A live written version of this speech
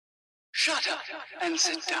Shut up and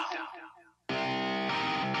sit down.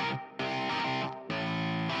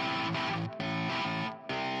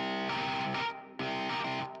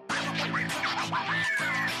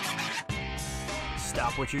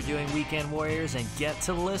 Stop what you're doing, Weekend Warriors, and get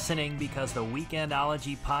to listening because the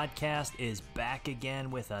Weekendology podcast is back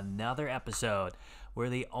again with another episode. We're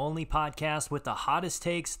the only podcast with the hottest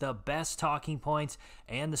takes, the best talking points,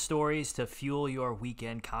 and the stories to fuel your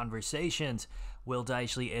weekend conversations. Will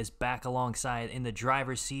Deichley is back alongside in the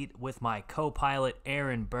driver's seat with my co-pilot,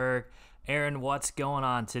 Aaron Berg. Aaron, what's going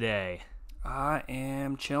on today? I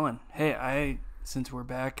am chilling. Hey, since we're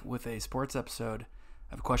back with a sports episode,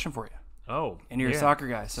 I have a question for you. Oh, and you're a soccer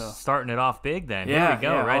guy, so starting it off big then. Here we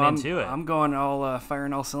go, right into it. I'm going all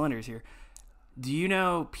firing all cylinders here. Do you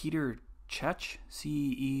know Peter Cech?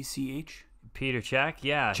 C-E-C-H? Peter Cech?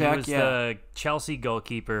 Yeah. He was the Chelsea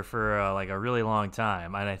goalkeeper for like a really long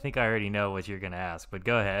time, and I think I already know what you're going to ask, but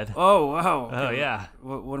go ahead. Oh, wow. Okay. Oh, yeah.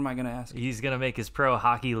 What am I going to ask? He's going to make his pro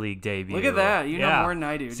hockey league debut. Look at that. You know more than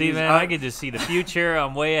I do. See, man, I could just see the future.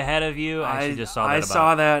 I'm way ahead of you. I just saw that. I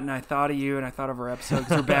saw that, and I thought of you, and I thought of our episode,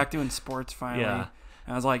 because we're back doing sports finally. Yeah.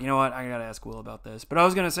 And I was like, you know what? I got to ask Will about this. But I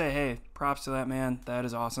was going to say, hey, props to that man. That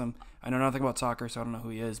is awesome. I know nothing about soccer, so I don't know who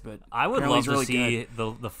he is, but I would love to really see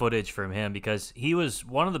the footage from him because he was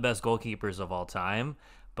one of the best goalkeepers of all time.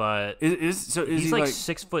 But he's like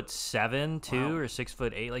 6'7" too, or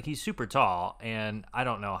 6'8". Like, he's super tall, and I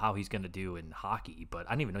don't know how he's going to do in hockey. But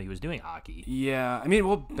I didn't even know he was doing hockey. Yeah, I mean,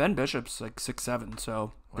 well, Ben Bishop's like 6'7",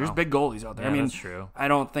 so there's big goalies out there. Yeah, I mean, that's true. I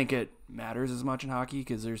don't think it matters as much in hockey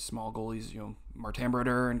because there's small goalies, Martin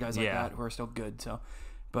Brodeur and guys like that who are still good. So,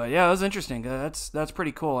 but yeah, it was interesting. That's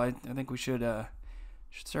pretty cool. I think we should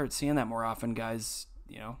start seeing that more often, guys.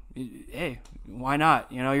 Hey, why not?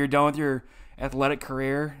 You're done with your athletic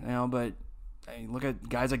career, but look at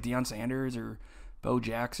guys like Deion Sanders or Bo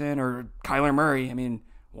Jackson or Kyler Murray. I mean,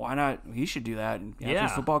 why not? He should do that after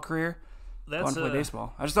his football career. Go on and play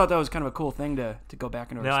baseball. I just thought that was kind of a cool thing to go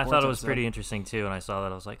back into. I thought it was pretty interesting too. And I saw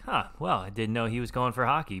that, I was like, well, I didn't know he was going for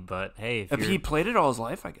hockey. But hey, if he played it all his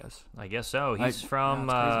life, I guess. I guess so. He's from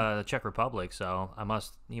the Czech Republic, so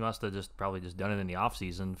he must have probably done it in the off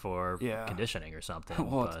season for conditioning or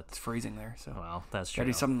something. Well, it's freezing there, so that's true.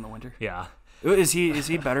 Gotta do something in the winter. Yeah. Is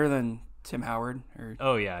he better than Tim Howard? Or?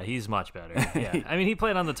 Oh yeah, he's much better. Yeah, I mean, he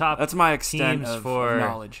played on the top. That's my extent teams of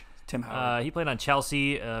knowledge. Tim Howard. He played on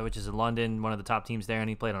Chelsea, which is in London, one of the top teams there, and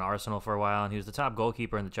he played on Arsenal for a while. And he was the top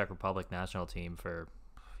goalkeeper in the Czech Republic national team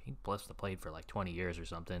he must have played for like 20 years or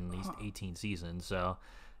something, at least 18 seasons. So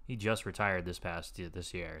he just retired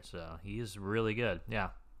this year. So he is really good. Yeah,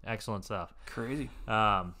 excellent stuff. Crazy.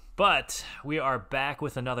 But we are back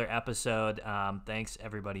with another episode. Thanks,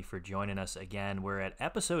 everybody, for joining us again. We're at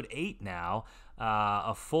episode 8 now,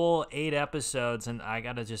 a full 8 episodes, and I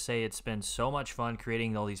got to just say it's been so much fun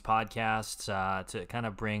creating all these podcasts to kind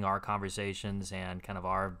of bring our conversations and kind of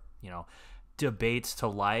our, debates to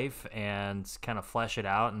life and kind of flesh it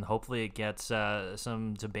out, and hopefully it gets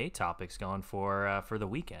some debate topics going for the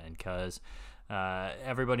weekend, because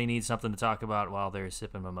everybody needs something to talk about while they're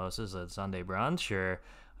sipping mimosas at Sunday brunch, or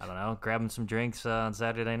I don't know, grabbing some drinks on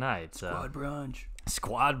Saturday night. Squad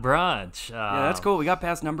brunch. Yeah, that's cool. We got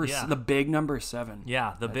past the big number 7.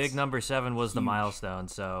 Yeah, big number 7 was the milestone.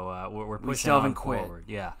 So we're pushing still haven't forward.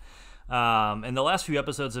 Yeah. And the last few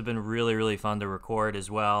episodes have been really, really fun to record as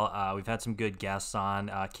well. We've had some good guests on.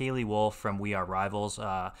 Kaylee Wolf from We Are Rivals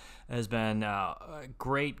has been a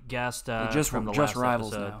great guest from the last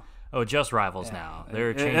Rivals episode. Now. Oh, just Rivals now.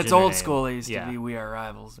 They're changing it's their old name. school. They used to be We Are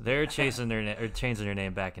Rivals. They're changing their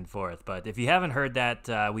name back and forth. But if you haven't heard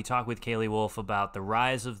that, we talk with Kaylee Wolf about the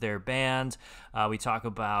rise of their band. We talk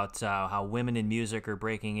about how women in music are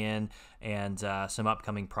breaking in, and some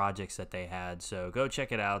upcoming projects that they had. So go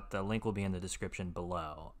check it out. The link will be in the description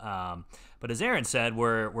below. But as Aaron said,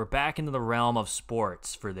 we're back into the realm of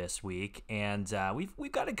sports for this week, and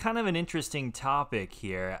we've got a kind of an interesting topic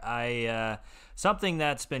here. Something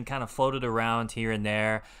that's been kind of floated around here and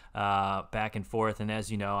there, back and forth. And as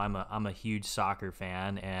you know, I'm a huge soccer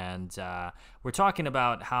fan, and we're talking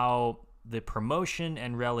about how the promotion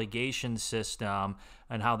and relegation system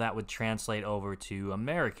and how that would translate over to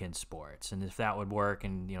American sports, and if that would work,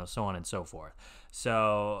 and so on and so forth.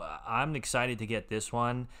 So I'm excited to get this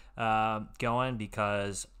one going,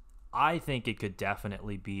 because I think it could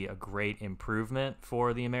definitely be a great improvement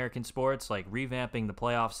for the American sports, like revamping the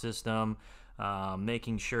playoff system,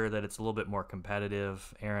 making sure that it's a little bit more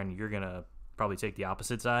competitive. Aaron, you're going to probably take the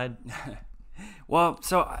opposite side. Well,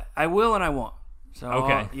 so I will and I won't. So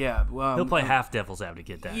okay. Yeah. Well, he'll play half devil's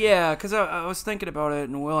advocate then. Yeah, because I was thinking about it,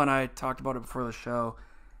 and Will and I talked about it before the show,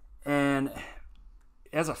 and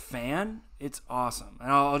as a fan, it's awesome.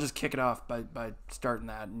 And I'll just kick it off by starting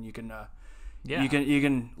that, and you can you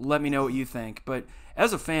can let me know what you think. But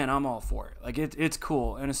as a fan, I'm all for it. Like it's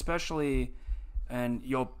cool, and especially, and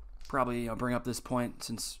you'll probably bring up this point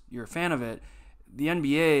since you're a fan of it. The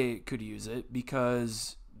NBA could use it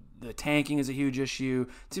because the tanking is a huge issue.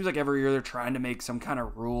 It seems like every year they're trying to make some kind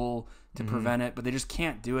of rule to prevent it, but they just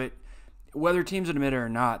can't do it. Whether teams admit it or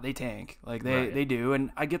not, they tank. Like they do,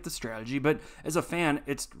 and I get the strategy. But as a fan,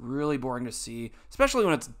 it's really boring to see, especially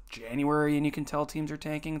when it's January and you can tell teams are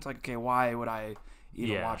tanking. It's like, okay, why would I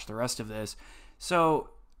even watch the rest of this? So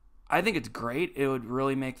I think it's great. It would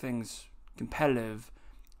really make things competitive.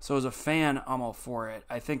 So as a fan, I'm all for it.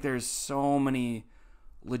 I think there's so many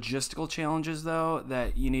logistical challenges though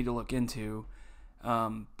that you need to look into.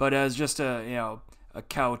 But as just a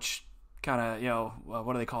couch kind of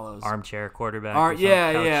what do they call those? Armchair quarterback.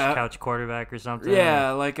 Couch quarterback or something.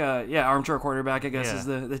 Yeah, like armchair quarterback I guess is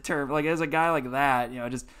the term. Like as a guy like that,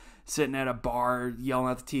 just sitting at a bar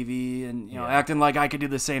yelling at the TV and acting like I could do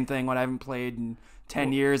the same thing when I haven't played in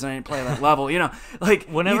 10 years and I didn't play at that level, like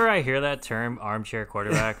whenever I hear that term armchair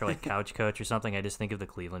quarterback or like couch coach or something, I just think of the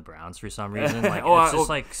Cleveland Browns for some reason. Like it's just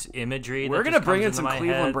like imagery. We're going to bring in some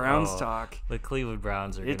Cleveland head. Browns talk. The Cleveland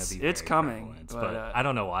Browns are going to be it's coming, but I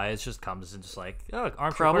don't know why. It just comes and just like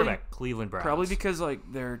armchair quarterback Cleveland Browns. Probably because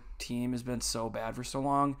like their team has been so bad for so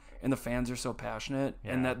long and the fans are so passionate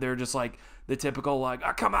and that they're just like the typical like,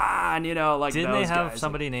 oh, come on, like didn't those they have guys.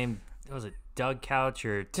 somebody named, was it Doug Couch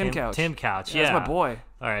or Tim Couch? Tim Couch, yeah. That's my boy.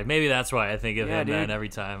 All right, maybe that's why I think of him dude. Then every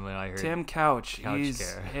time when I heard Tim Couch.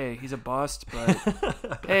 Care. He's a bust,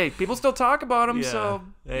 but hey, people still talk about him, so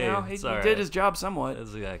he did his job somewhat.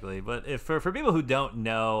 Exactly. But if for people who don't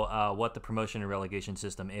know what the promotion and relegation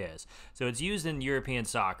system is, so it's used in European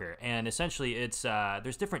soccer, and essentially it's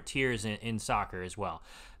there's different tiers in soccer as well.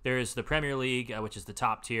 There's the Premier League, which is the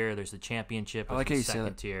top tier. There's the Championship, which is the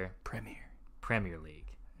second tier. Premier League.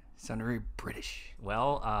 Sound very British.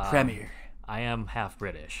 Well, Premier. I am half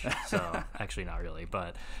British, so actually not really,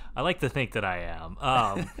 but I like to think that I am.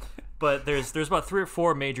 But there's about 3 or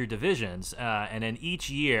 4 major divisions, and then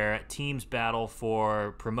each year teams battle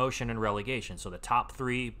for promotion and relegation. So the top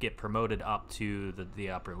 3 get promoted up to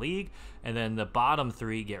the upper league, and then the bottom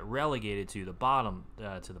 3 get relegated to the bottom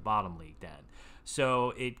league. Then.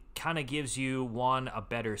 So it kind of gives you a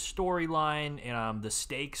better storyline. The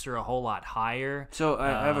stakes are a whole lot higher. So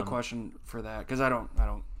I have a question for that because I don't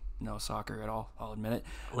know soccer at all. I'll admit it.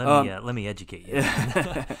 Let me educate you.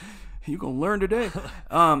 You gonna learn today.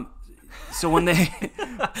 So when they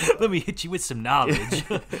let me hit you with some knowledge.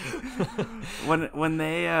 when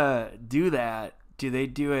they do that, do they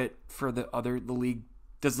do it for the league?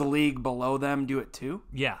 Does the league below them do it too?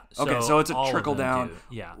 Yeah. So it's a trickle down.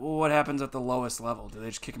 Yeah. Well, what happens at the lowest level? Do they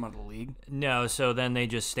just kick them out of the league? No. So then they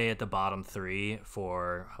just stay at the bottom 3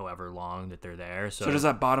 for however long that they're there. So does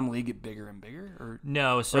that bottom league get bigger and bigger? Or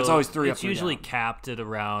no. So it's always 3 up. It's usually capped at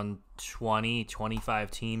around 20,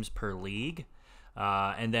 25 teams per league.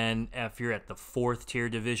 And then if you're at the 4th tier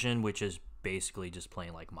division, which is basically just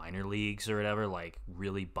playing like minor leagues or whatever, like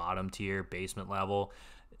really bottom tier, basement level.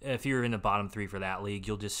 If you're in the bottom 3 for that league,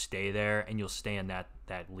 you'll just stay there and you'll stay in that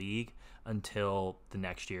league until the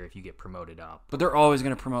next year if you get promoted up. But they're always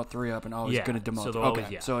going to promote 3 up and always going to demote.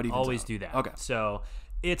 So it always out. Do that. Okay. So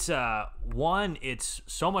it's it's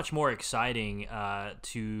so much more exciting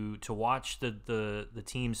to watch the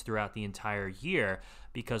teams throughout the entire year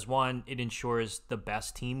because it ensures the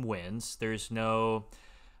best team wins. There's no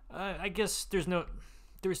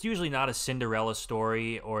there's usually not a Cinderella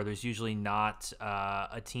story or there's usually not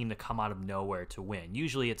a team to come out of nowhere to win.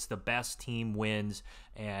 Usually it's the best team wins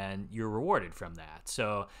and you're rewarded from that.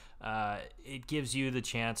 So it gives you the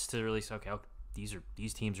chance to really say, okay,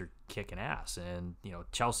 these teams are kicking ass. And,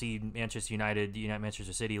 Chelsea, Manchester United,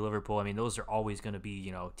 Manchester City, Liverpool, I mean, those are always going to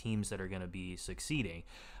be, teams that are going to be succeeding.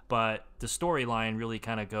 But the storyline really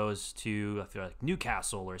kind of goes to, I feel like,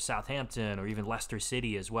 Newcastle or Southampton or even Leicester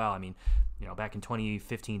City as well. I mean, back in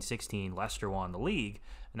 2015-16, Leicester won the league,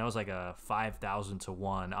 and that was like a 5,000 to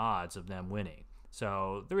 1 odds of them winning.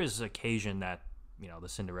 So there is occasion that, the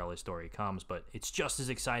Cinderella story comes, but it's just as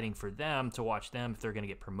exciting for them to watch them if they're going to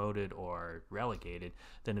get promoted or relegated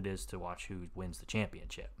than it is to watch who wins the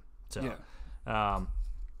championship. So,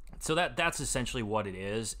 so that's essentially what it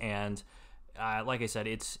is, and like I said,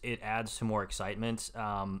 it adds to more excitement.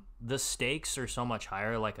 The stakes are so much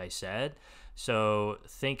higher, like I said. So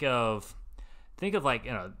think of like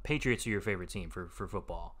Patriots are your favorite team for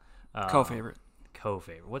football. Co-favorite.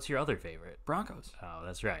 What's your other favorite? Broncos. Oh,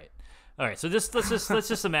 that's right. All right, so let's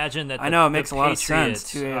just imagine that. I know it makes a lot of Patriots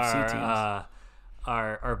sense. 2 AFC teams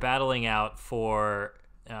are battling out for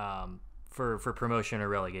for promotion or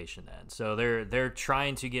relegation then. So they're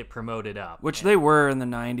trying to get promoted up. Which they were in the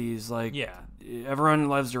 90s. Like, yeah. Everyone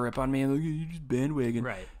loves to rip on me and like, you just bandwagon.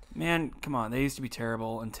 Right. Man, come on. They used to be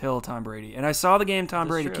terrible until Tom Brady. And I saw the game Tom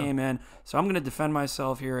Brady came in, so I'm going to defend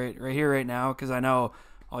myself here right now because I know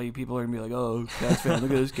all you people are going to be like, oh, Pats fan,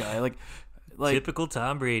 look at this guy. Like typical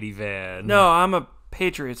Tom Brady fan. No, I'm a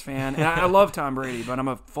Patriots fan. And I love Tom Brady, but I'm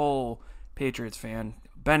a full Patriots fan.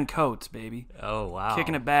 Ben Coates, baby. Oh, wow.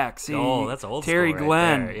 Kicking it back. See, that's old Terry school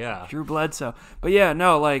Glenn, right there. Yeah. Drew Bledsoe. But yeah,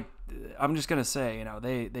 no, like, I'm just going to say,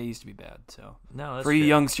 they used to be bad. So no, that's for you fair.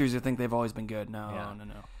 youngsters who think they've always been good, no.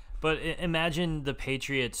 But imagine the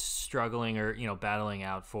Patriots struggling or battling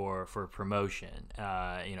out for promotion.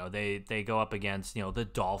 They go up against the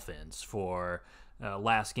Dolphins for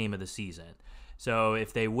last game of the season. So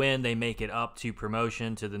if they win, they make it up to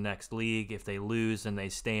promotion to the next league. If they lose, then they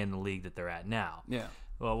stay in the league that they're at now. Yeah.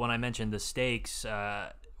 Well, when I mentioned the stakes,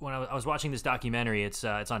 when I was watching this documentary, it's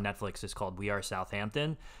on Netflix. It's called We Are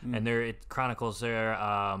Southampton, and it chronicles their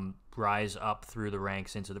rise up through the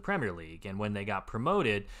ranks into the Premier League. And when they got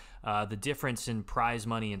promoted, the difference in prize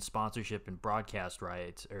money and sponsorship and broadcast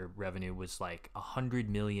rights or revenue was like $100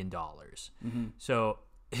 million. Mm-hmm. So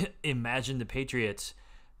imagine the Patriots,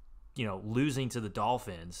 losing to the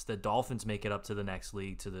Dolphins. The Dolphins make it up to the next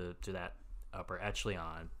league to that upper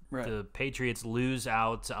echelon. Right. The Patriots lose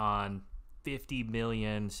out on $50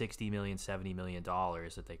 million, $60 million, $70 million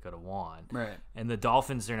that they could have won. Right. And the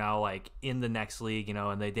Dolphins are now like in the next league,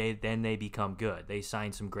 and they become good. They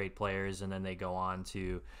sign some great players, and then they go on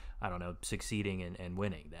to, I don't know, succeeding and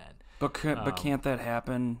winning then. But can't that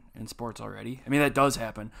happen in sports already? I mean, that does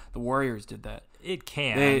happen. The Warriors did that. It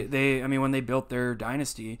can. They when they built their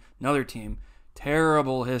dynasty, another team,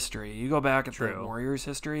 terrible history. You go back at the Warriors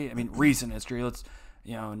history. I mean, recent history. Let's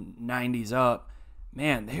 90s up.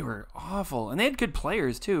 Man, they were awful, and they had good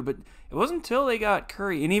players too. But it wasn't until they got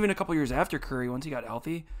Curry, and even a couple years after Curry, once he got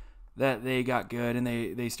healthy, that they got good and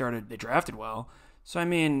they drafted well. So I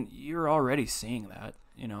mean, you're already seeing that.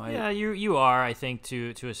 You are, I think,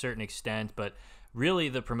 to a certain extent, but really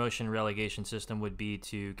the promotion relegation system would be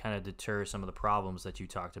to kind of deter some of the problems that you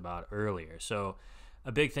talked about earlier. So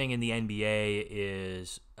a big thing in the NBA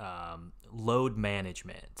is load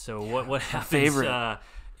management. So what happens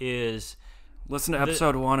is... Listen to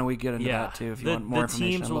episode 1 and we get into that too if you want more information.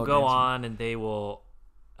 The teams will go on and they will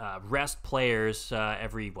rest players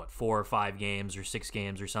every 4 or 5 games or 6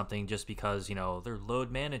 games or something, just because their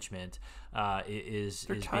load management is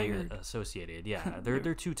being associated. Yeah,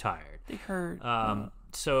 they're too tired. They hurt.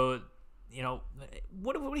 So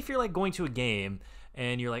what if you're like going to a game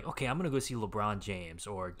and you're like, okay, I'm gonna go see LeBron James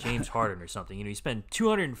or James Harden or something. You spend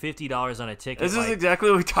 $250 on a ticket. This is exactly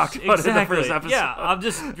what we talked about in the first episode. Yeah, I'm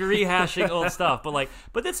just rehashing old stuff,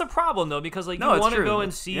 but that's a problem though, because you want to go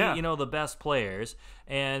and see the best players,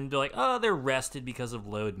 and they're like, oh, they're rested because of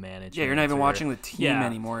load management. Yeah, you're not even watching the team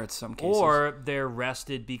anymore. In some cases, or they're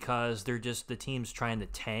rested because they're just the team's trying to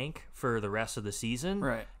tank for the rest of the season,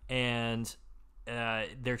 right? And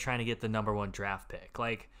they're trying to get the number 1 draft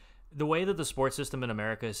pick, The way that the sports system in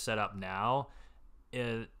America is set up now,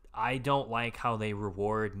 I don't like how they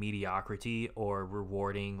reward mediocrity or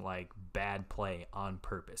rewarding bad play on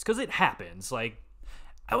purpose, because it happens. I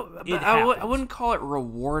wouldn't call it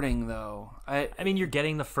rewarding though. I mean, you're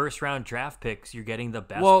getting the first round draft picks. You're getting the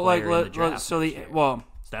best player in the draft. So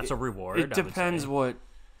that's a reward. It depends what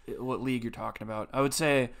league you're talking about. I would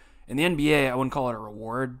say in the NBA, I wouldn't call it a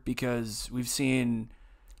reward, because we've seen.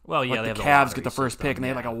 Well, yeah, the Cavs get the first pick, and they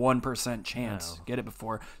had a 1% chance get it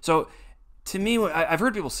before. So, to me, I've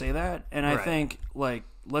heard people say that, and I think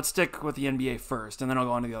let's stick with the NBA first, and then I'll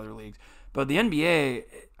go on to the other leagues. But the NBA,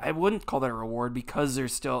 I wouldn't call that a reward, because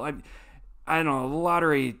there's still I don't know, the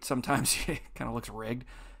lottery sometimes kind of looks rigged,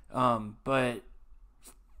 but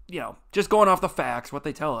just going off the facts, what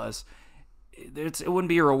they tell us, it wouldn't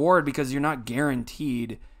be a reward, because you're not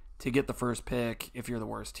guaranteed to get the first pick if you're the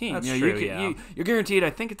worst team. That's true, you're guaranteed,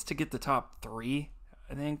 I think it's to get the top 3,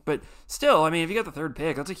 I think. But still, I mean, if you got the 3rd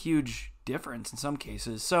pick, that's a huge difference in some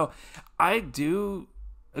cases. So I do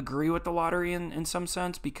agree with the lottery in some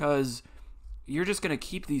sense, because you're just going to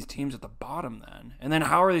keep these teams at the bottom then. And then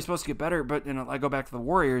how are they supposed to get better? But I go back to the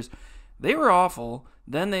Warriors. They were awful.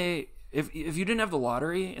 Then if you didn't have the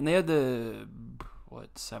lottery, and they had the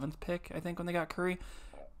 7th pick, I think, when they got Curry.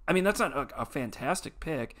 I mean, that's not a fantastic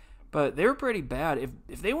pick, but they were pretty bad.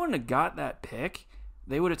 If they wouldn't have got that pick,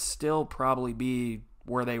 they would have still probably be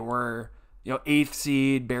where they were, 8th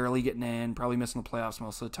seed, barely getting in, probably missing the playoffs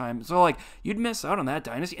most of the time. So, you'd miss out on that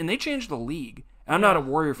dynasty. And they changed the league. I'm not a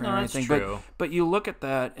Warrior fan or anything, but you look at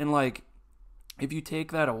that, and, if you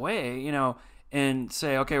take that away, and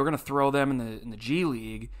say, okay, we're going to throw them in the G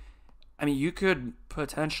League, I mean,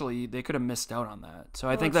 they could have missed out on that. So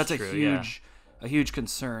I think that's true, a huge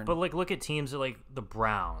concern. But like, look at teams like the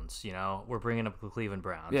Browns. We're bringing up the Cleveland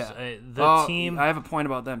Browns. Yeah, the team. I have a point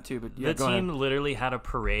about them too. But yeah, the team literally had a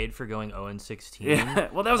parade for going 0-16. Yeah,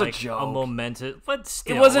 well, that was like, a joke, a momentous. But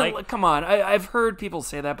still, it wasn't. Like, come on, I've heard people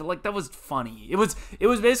say that, but like that was funny. It was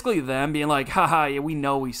basically them being like, haha, yeah, we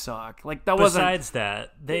know we suck. Like that wasn't. Besides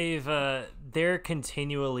that, they're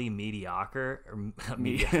continually mediocre.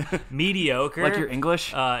 Mediocre. Like your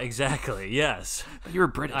English? Exactly. Yes. But you were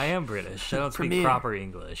British. I am British. I don't speak proper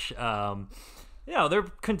English. They're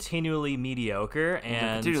continually mediocre and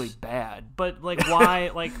they're continually bad. But like,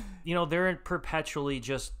 why? Like, they're perpetually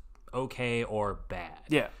just okay or bad.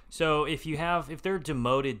 Yeah. So if they're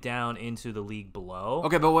demoted down into the league below,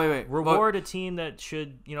 okay, but wait, reward a team that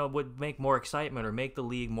should would make more excitement or make the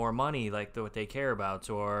league more money, like what they care about,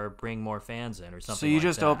 or bring more fans in or something. So you like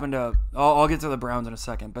just that. opened up. I'll get to the Browns in a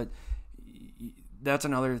second, but that's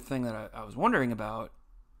another thing that I was wondering about.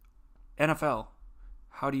 NFL,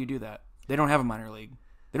 how do you do that? They don't have a minor league.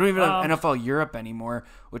 They don't even have NFL Europe anymore,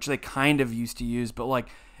 which they kind of used to use. But like,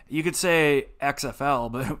 you could say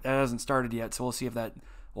XFL, but that hasn't started yet. So we'll see if that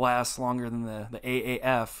lasts longer than the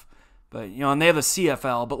AAF. But and they have the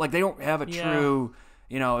CFL, but like they don't have a true.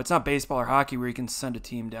 It's not baseball or hockey where you can send a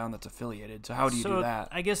team down that's affiliated. So how do you do that?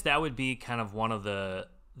 I guess that would be kind of one of the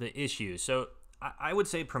issues. So I would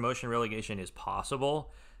say promotion relegation is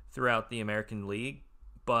possible throughout the American League,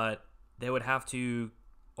 but they would have to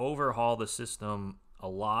overhaul the system a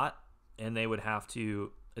lot, and they would have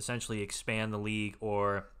to essentially expand the league,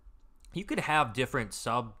 or you could have different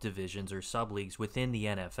subdivisions or sub-leagues within the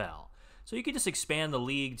NFL. So you could just expand the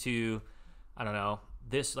league to, I don't know,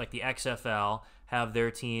 this, like the XFL, have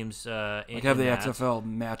their teams have the XFL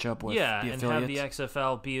match up with the affiliates. and have the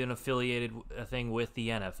XFL be an affiliated thing with the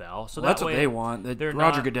NFL. So that's what they want.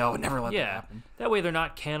 Roger Goodell would never let that happen. That way they're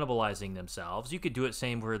not cannibalizing themselves. You could do it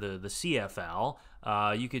same for the CFL.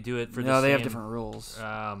 You could do it for they have different rules.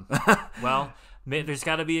 Well, there's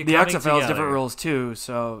got to be the XFL has different rules too.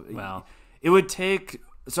 So it would take.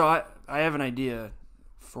 So I have an idea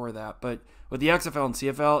for that, but with the XFL and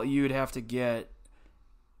CFL, you'd have to get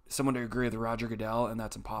someone to agree with Roger Goodell, and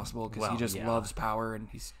that's impossible because he just loves power and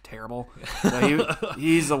he's terrible. So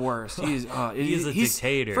he's the worst. He's a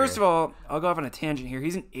dictator. First of all, I'll go off on a tangent here.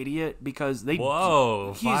 He's an idiot because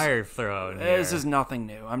fire thrown. This is nothing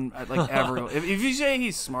new. I'm like everyone. if you say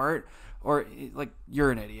he's smart or like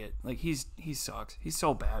you're an idiot, like he sucks. He's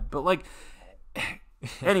so bad. But like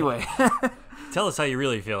anyway, tell us how you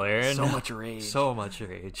really feel, Aaron. So much rage. So much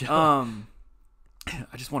rage.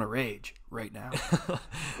 I just want to rage right now.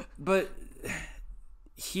 But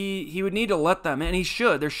he would need to let them, and he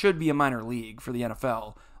should. There should be a minor league for the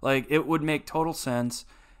NFL. Like, it would make total sense,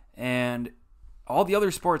 and all the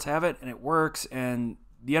other sports have it, and it works, and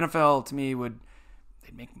the NFL, to me,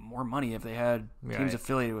 they'd make more money if they had teams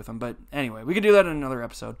affiliated with them. But anyway, we could do that in another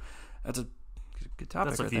episode. That's a good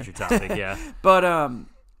topic. That's a future topic, yeah. But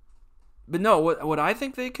no, what I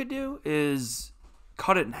think they could do is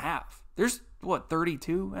cut it in half. There's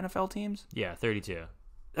 32 NFL teams? Yeah, 32.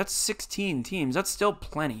 That's 16 teams. That's still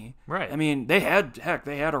plenty. Right. I mean, they had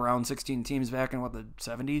around 16 teams back in the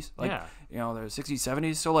 70s? Like, the 60s,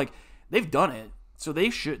 70s. So like they've done it. So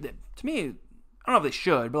they should, to me, I don't know if they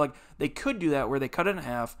should, but like they could do that where they cut it in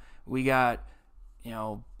half. We got,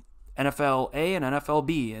 NFL A and NFL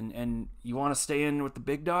B, and you want to stay in with the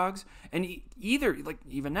big dogs, and either, like,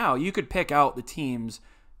 even now you could pick out the teams,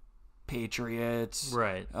 Patriots,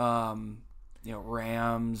 right?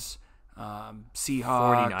 Rams,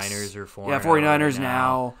 Seahawks, 49ers or 49ers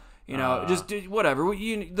now. Just do whatever.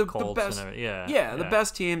 The best, the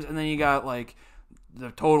best teams, and then you got like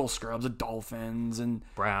the total scrubs, the Dolphins and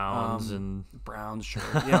Browns sure,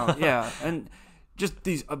 and just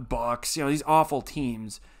these Bucks, these awful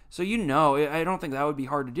teams. So I don't think that would be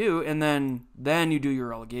hard to do, and then you do your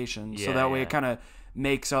relegation, so that way it kind of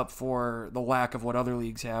makes up for the lack of what other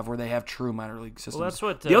leagues have, where they have true minor league systems. Well, that's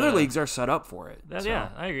what the other leagues are set up for it. Yeah,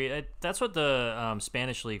 I agree. That's what the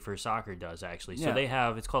Spanish league for soccer does, actually. So they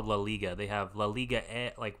have, it's called La Liga. They have La Liga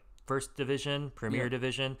A, like first division, Premier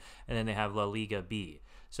Division, and then they have La Liga B.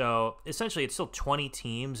 So essentially, it's still 20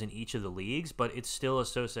 teams in each of the leagues, but it's still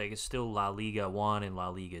associated. It's still La Liga 1 and La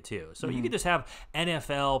Liga 2. So you could just have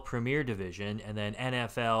NFL Premier Division and then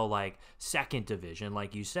NFL like second division,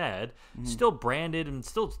 like you said, still branded and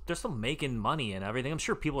they're still making money and everything. I'm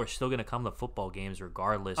sure people are still going to come to football games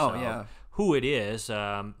regardless of who it is.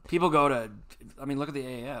 People go to. I mean, look at the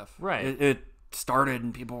AAF. Right. started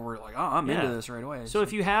and people were like, oh, I'm into this right away. So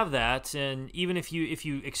if you have that, and even if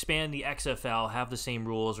you expand the XFL, have the same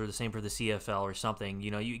rules or the same for the CFL or something,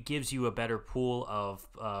 it gives you a better pool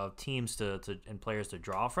of teams and players to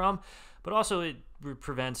draw from. But also it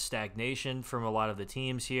prevents stagnation from a lot of the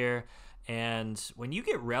teams here. And when you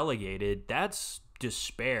get relegated, that's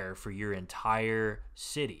despair for your entire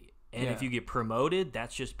city. And if you get promoted,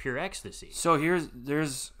 that's just pure ecstasy. So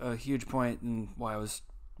there's a huge point and why I was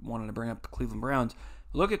wanting to bring up the Cleveland Browns.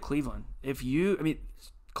 Look at Cleveland.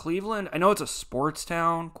 Cleveland, I know it's a sports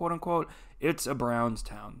town, quote unquote. It's a Browns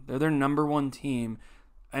town. They're their number one team.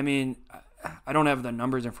 I mean, I don't have the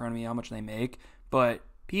numbers in front of me, how much they make, but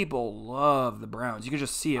people love the Browns. You can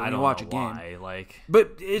just see it when you watch a game.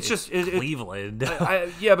 But it's just Cleveland.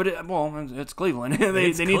 It's Cleveland.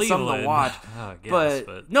 they need something to watch. I guess,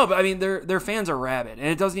 but I mean, their fans are rabid, and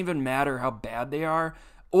it doesn't even matter how bad they are.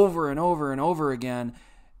 Over and over and over again,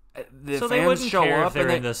 the so fans they wouldn't show care up. If they're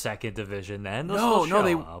and in the second division, then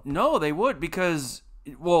they would because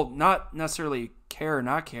not necessarily care or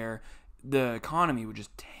not care. The economy would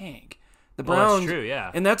just tank. The Browns, that's true, yeah.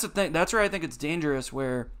 And that's the thing. That's where I think it's dangerous.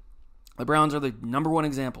 Where the Browns are the number one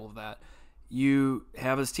example of that. You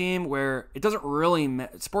have this team where it doesn't really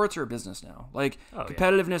sports are a business now.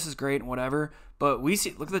 Competitiveness is great and whatever, but look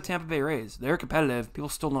at the Tampa Bay Rays. They're competitive. People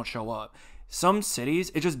still don't show up. Some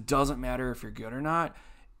cities, it just doesn't matter if you're good or not.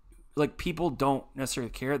 People don't necessarily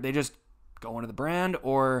care. They just go into the brand,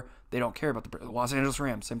 or they don't care about the Los Angeles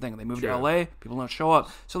Rams. Same thing. They move to LA. People don't show up.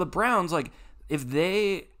 So the Browns, if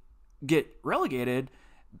they get relegated,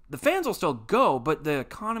 the fans will still go, but the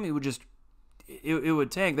economy would just it would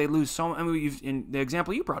tank. They lose so. I mean, in the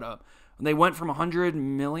example you brought up, they went from 100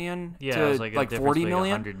 million to 40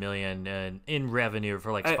 million. 100 million in revenue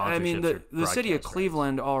for sponsorships. I mean, the city of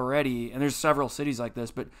Cleveland already, and there's several cities like this,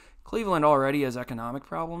 but Cleveland already has economic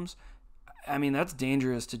problems. I mean, that's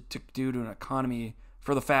dangerous to do to an economy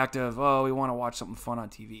for the fact of, we want to watch something fun on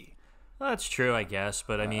TV. Well, that's true, I guess,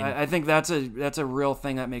 but I mean, I think that's a real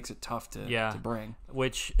thing that makes it tough to bring.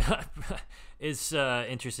 Which is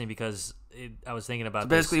interesting because I was thinking about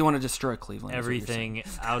basically you want to destroy Cleveland. Everything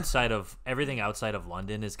outside of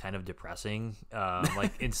London is kind of depressing.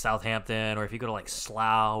 In Southampton, or if you go to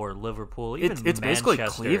Slough or Liverpool, even it's basically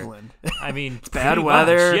Cleveland. I mean, it's bad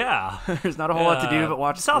weather. Much, yeah, there's not a whole lot to do but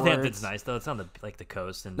watch. Southampton's sports. Nice though. It's on the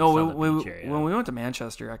coast and when we went to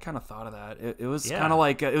Manchester, I kind of thought of that. It was kind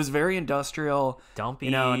of it was very industrial. Dumpy,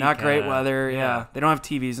 not great weather. Yeah, they don't have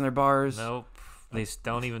TVs in their bars. Nope. They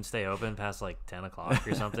don't even stay open past 10 o'clock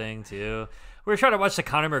or something, too. We were trying to watch the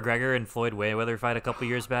Conor McGregor and Floyd Mayweather fight a couple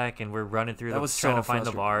years back, and we're running through trying to find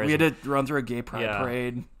the bars. We had to run through a gay pride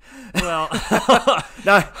parade. Well,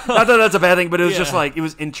 not that that's a bad thing, but it was just it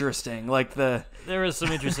was interesting. There was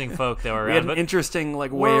some interesting folk that were around. We had an interesting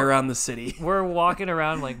way around the city. We're walking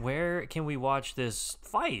around where can we watch this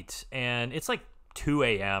fight? And it's 2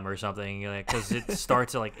 a.m. or something, because it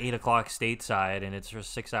starts at 8 o'clock stateside, and it's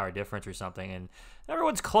just a 6-hour difference or something, and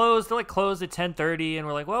everyone's closed. They're closed at 10:30, and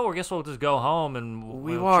we're I guess we'll just go home and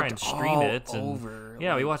we'll try and stream all it. And, over.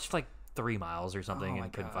 We watched 3 miles or something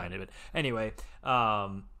and couldn't find it. But anyway,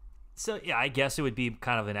 so yeah, I guess it would be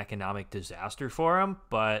kind of an economic disaster for them.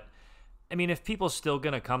 But I mean, if people still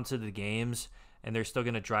gonna come to the games and they're still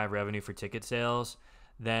gonna drive revenue for ticket sales,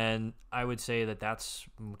 then I would say that's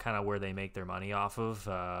kind of where they make their money off of,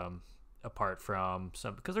 apart from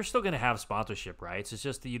some, because they're still going to have sponsorship rights. It's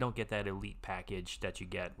just that you don't get that elite package that you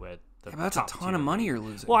get with the that's a ton of money you're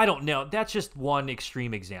losing. Well, I don't know. That's just one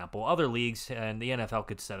extreme example. Other leagues and the NFL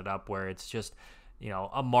could set it up where it's just,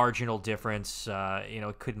 a marginal difference.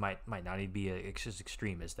 It might not even be as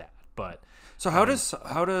extreme as that. But so how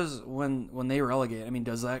does when they relegate? I mean,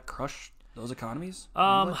 does that crush those economies?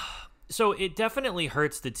 So it definitely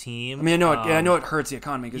hurts the team. I mean, I know it hurts the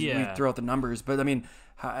economy because we throw out the numbers, but I mean,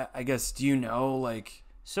 I guess, do you know,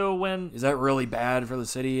 so is that really bad for the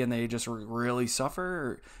city and they just really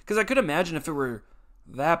suffer? Because I could imagine if it were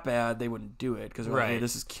that bad, they wouldn't do it because hey,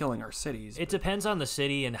 this is killing our cities. It depends on the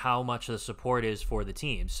city and how much the support is for the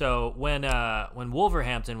team. So when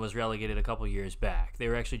Wolverhampton was relegated a couple years back, they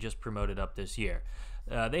were actually just promoted up this year.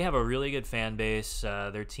 They have a really good fan base.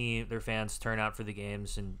 Their fans turn out for the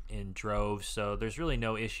games in droves, so there's really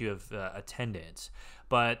no issue of attendance.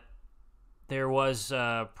 But there was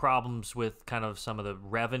problems with kind of some of the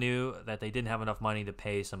revenue that they didn't have enough money to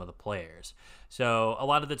pay some of the players. So a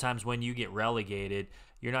lot of the times when you get relegated,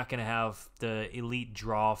 you're not going to have the elite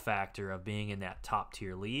draw factor of being in that top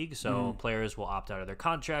tier league. So players will opt out of their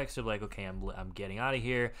contracts. They're okay, I'm getting out of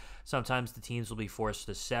here. Sometimes the teams will be forced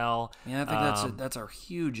to sell. Yeah, I think that's a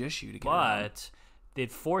huge issue to get around. But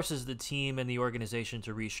it forces the team and the organization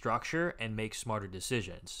to restructure and make smarter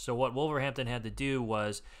decisions. So what Wolverhampton had to do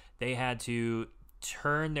was they had to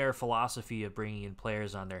turn their philosophy of bringing in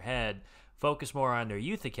players on their head, focus more on their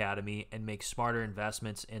youth academy, and make smarter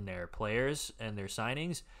investments in their players and their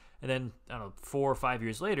signings. And then, I don't know, 4 or 5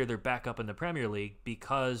 years later, they're back up in the Premier League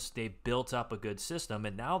because they built up a good system,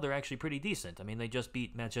 and now they're actually pretty decent. I mean, they just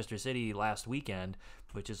beat Manchester City last weekend,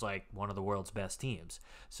 which is like one of the world's best teams.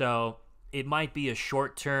 So it might be a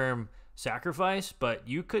short-term sacrifice, but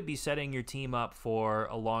you could be setting your team up for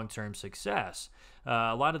a long-term success.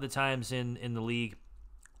 A lot of the times in the league,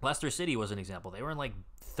 Leicester City was an example. They were in like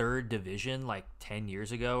 3rd division like 10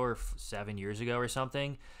 years ago or 7 years ago or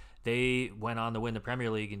something. They went on to win the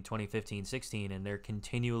Premier League in 2015-16, and they're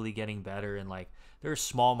continually getting better. And like they're a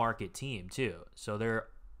small market team too, so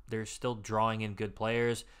they're still drawing in good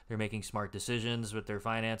players. They're making smart decisions with their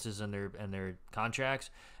finances and their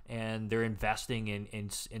contracts, and they're investing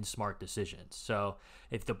in smart decisions. So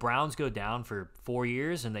if the Browns go down for 4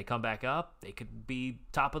 years and they come back up, they could be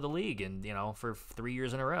top of the league, and for 3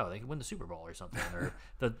 years in a row they could win the Super Bowl or something, or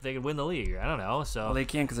they could win the league. I don't know. So well, they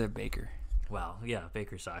can't because they have Baker. Well, yeah,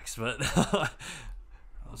 Baker sucks, but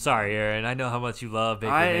sorry, Aaron. I know how much you love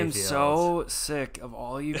Baker Mayfield. I Mayfield. am so sick of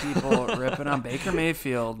all you people ripping on Baker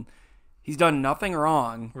Mayfield. He's done nothing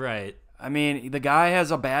wrong. Right. I mean, the guy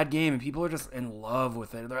has a bad game, and people are just in love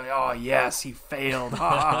with it. They're like, oh, yes, he failed.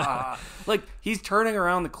 Like, he's turning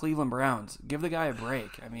around the Cleveland Browns. Give the guy a break.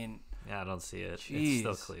 I mean, yeah, I don't see it. Geez.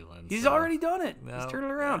 It's still Cleveland. He's already done it. No, he's turned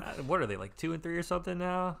it around. What are they, like 2-3 or something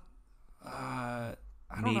now?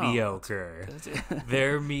 I don't mediocre. know.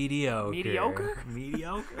 They're mediocre.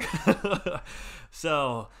 Mediocre?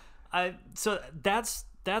 So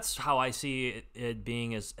that's how I see it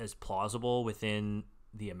being as plausible within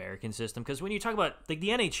the American system. Because when you talk about like the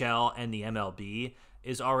NHL and the MLB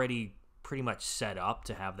is already pretty much set up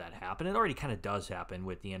to have that happen. It already kind of does happen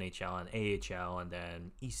with the NHL and AHL and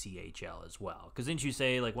then ECHL as well. Because didn't you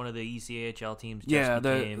say like one of the ECHL teams just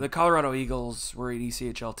became... the Colorado Eagles were an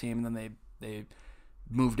ECHL team, and then they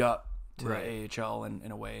moved up to the AHL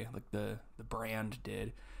in a way, like the brand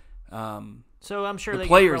did. So I'm sure the they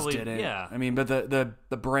players probably, didn't. Yeah, I mean, but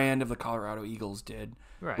the brand of the Colorado Eagles did,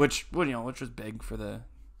 right? Which was big for the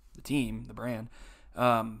team, the brand.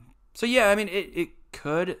 So yeah, I mean, it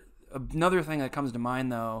could. Another thing that comes to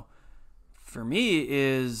mind though, for me,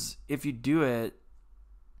 is if you do it.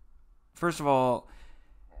 First of all,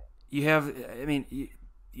 you have. I mean,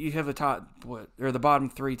 you have the top or the bottom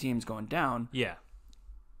 3 teams going down. Yeah.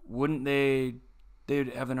 Wouldn't they'd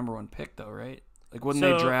have the number 1 pick though, right? Like, wouldn't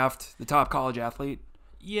they draft the top college athlete?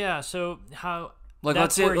 Yeah. So how? Like,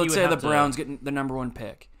 let's say the Browns get the number 1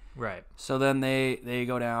 pick, right? So then they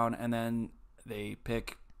go down and then they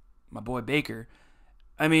pick my boy Baker.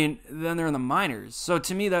 I mean, then they're in the minors. So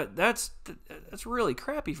to me, that's really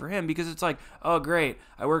crappy for him, because it's like, oh great,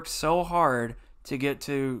 I worked so hard to get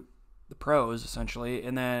to the pros essentially,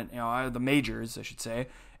 and then the majors, I should say.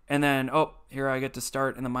 And then, here I get to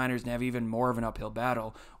start in the minors and have even more of an uphill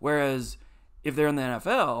battle. Whereas if they're in the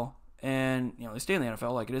NFL and, they stay in the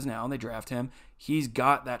NFL like it is now and they draft him, he's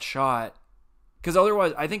got that shot. Because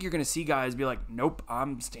otherwise, I think you're going to see guys be like, nope,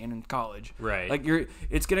 I'm staying in college. Right. Like,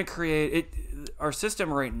 it's going to create our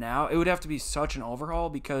system right now. It would have to be such an overhaul,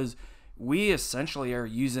 because we essentially are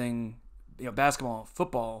using, basketball and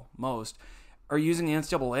football most, are using the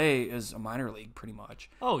NCAA as a minor league pretty much.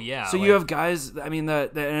 Oh, yeah. So you have guys, I mean, and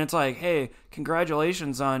it's like, hey,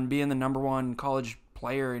 congratulations on being the number 1 college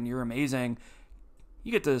player and you're amazing.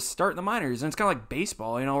 You get to start in the minors. And it's kind of like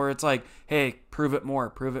baseball, where it's like, hey, prove it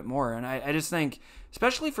more. And I just think,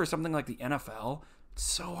 especially for something like the NFL, it's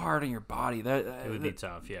so hard on your body. It would be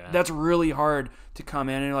tough, yeah. That's really hard to come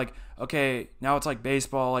in and you're like, okay, now it's like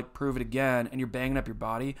baseball, like prove it again, and you're banging up your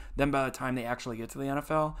body. Then by the time they actually get to the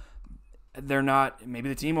NFL, they're not, maybe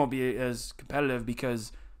the team won't be as competitive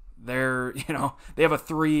because they're, they have a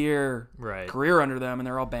 3-year career under them and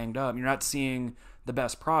they're all banged up. You're not seeing the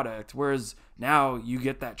best product. Whereas now you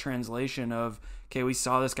get that translation of, okay, we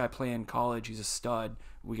saw this guy play in college. He's a stud.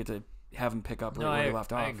 We get to have him pick up where he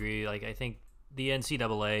left off. I agree. Like, I think the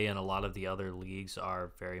NCAA and a lot of the other leagues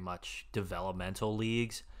are very much developmental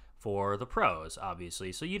leagues for the pros,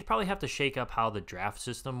 obviously. So you'd probably have to shake up how the draft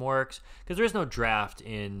system works, because there is no draft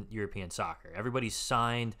in European soccer. Everybody's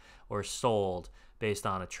signed or sold based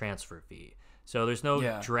on a transfer fee. So there's no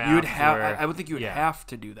draft. You would have. I would think you would have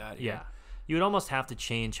to do that. Yeah. You would almost have to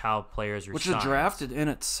change how players are signed. Which the draft in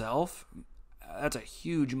itself, that's a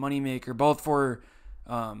huge moneymaker, both for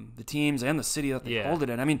the teams and the city that they hold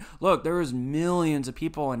it in. I mean, look, there was millions of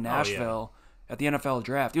people in Nashville at the NFL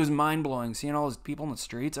draft. It was mind-blowing seeing all those people in the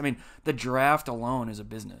streets. I mean, the draft alone is a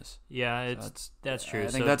business. Yeah, that's true. I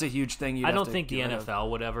think that's a huge thing. I don't think the NFL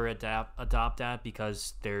would ever adopt that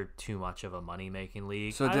because they're too much of a money-making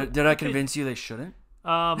league. So did I convince you they shouldn't?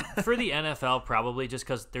 For the NFL, probably just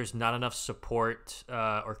because there's not enough support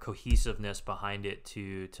or cohesiveness behind it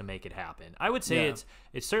to make it happen. I would say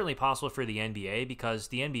it's certainly possible for the NBA because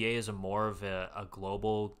the NBA is more of a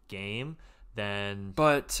global game than.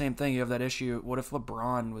 But same thing, you have that issue. What if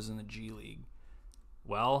LeBron was in the G League?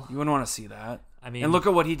 Well, you wouldn't want to see that. I mean, and look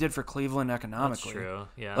at what he did for Cleveland economically. That's true.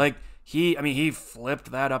 Yeah. Like he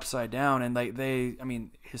flipped that upside down, and they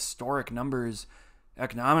historic numbers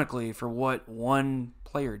economically for what one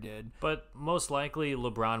player did. But most likely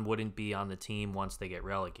LeBron wouldn't be on the team once they get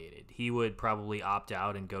relegated. He would probably opt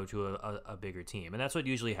out and go to a bigger team. And that's what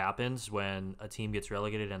usually happens when a team gets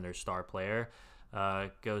relegated and their star player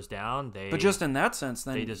goes down. But just in that sense,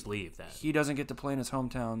 then they just leave. Then he doesn't get to play in his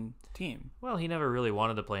hometown team. Well, he never really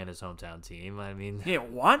wanted to play in his hometown team. I mean, he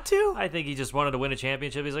didn't want to. I think he just wanted to win a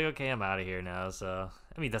championship. He's like, okay, I'm out of here now. So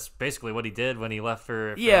I mean, that's basically what he did when he left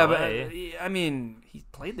for LA. But I mean, he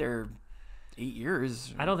played there 8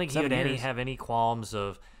 years. I don't think he would have any qualms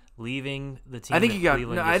of leaving the team. I think he got.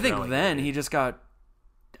 Cleveland I think relegated. then he just got.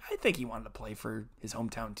 I think he wanted to play for his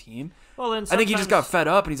hometown team. Well, then I think he just got fed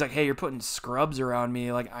up, and he's like, "Hey, you're putting scrubs around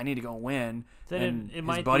me. Like, I need to go win." Then and it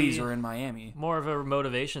might his buddies be are in Miami. More of a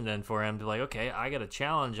motivation then for him to like, okay, I got a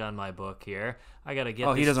challenge on my book here. I got to get.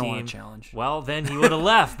 Oh, he this doesn't team. want a challenge. Well, then he would have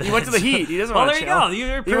left. He went to the Heat. He doesn't well, want a challenge.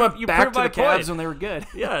 There you go. He went back to the Cavs point. when they were good.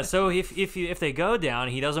 Yeah. So if they go down,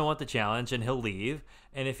 he doesn't want the challenge, and he'll leave.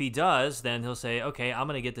 And if he does, then he'll say, okay, I'm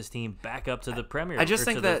going to get this team back up to the Premier. I just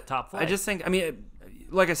think to that the top flight. I just think. I mean,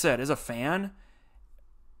 like I said, as a fan.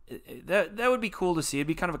 That would be cool to see. It'd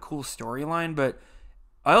be kind of a cool storyline, but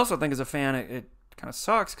I also think as a fan, it kind of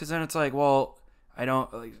sucks because then it's like, well, I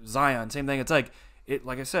don't like Zion. Same thing. It's like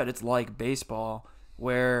like I said, it's like baseball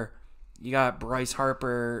where you got Bryce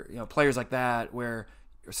Harper, players like that, where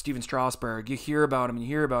Steven Strasburg, you hear about him and you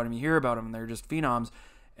hear about him, and they're just phenoms,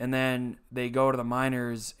 and then they go to the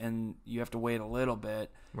minors and you have to wait a little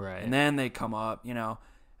bit, right? And then they come up,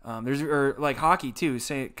 there's like hockey too,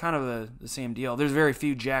 kind of the same deal. There's very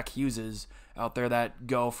few Jack Hugheses out there that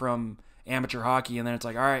go from amateur hockey and then it's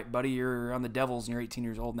like, all right, buddy, you're on the Devils and you're 18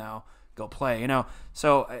 years old now, go play.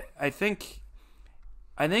 So I think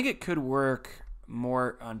it could work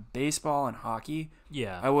more on baseball and hockey.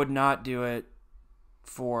 Yeah, I would not do it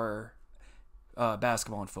for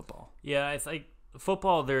basketball and football. Yeah, I think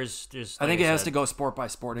football. There's. I think it has to go sport by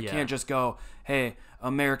sport. It Yeah. can't just go, hey,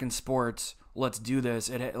 American sports. Let's do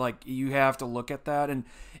this. You have to look at that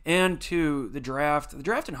and to the draft. The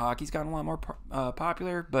draft in hockey's gotten a lot more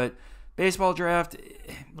popular, but baseball draft.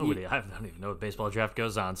 I don't even know what baseball draft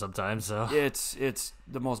goes on sometimes. So it's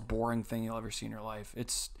the most boring thing you'll ever see in your life.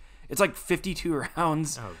 It's like 52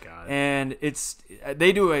 rounds. Oh God. And the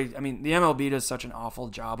MLB does such an awful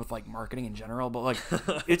job with like marketing in general, but like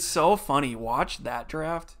it's so funny. Watch that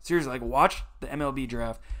draft. Seriously, like watch the MLB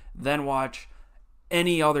draft, then watch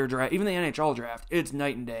any other draft, even the NHL draft. It's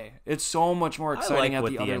night and day. It's so much more exciting at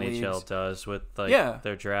the other leagues. I like what the NHL does with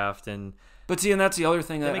their draft But see, and that's the other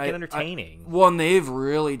thing that make it entertaining. One, they've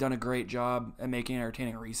really done a great job at making it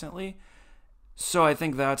entertaining recently. So I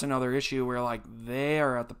think that's another issue where like they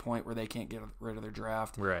are at the point where they can't get rid of their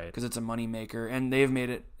draft, right? Because it's a moneymaker, and they've made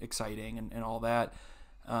it exciting and all that.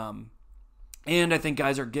 And I think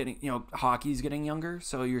guys are getting, hockey's getting younger,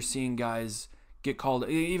 so you're seeing guys get called,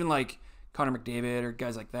 even like Connor McDavid or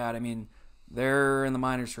guys like that. I mean, they're in the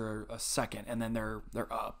minors for a second, and then they're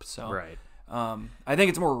up. So right. I think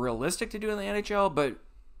it's more realistic to do in the NHL, but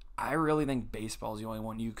I really think baseball is the only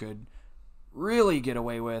one you could really get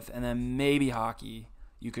away with, and then maybe hockey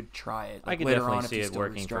you could try it. I could definitely see it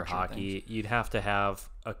working for hockey. Things. You'd have to have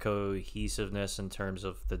a cohesiveness in terms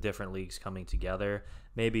of the different leagues coming together,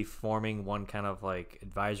 maybe forming one kind of like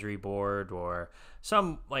advisory board or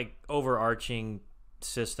some like overarching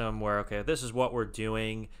system where, okay, this is what we're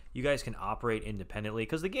doing. You guys can operate independently,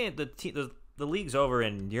 because the leagues over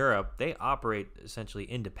in Europe, they operate essentially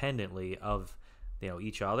independently of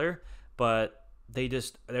each other, but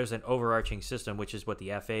there's an overarching system, which is what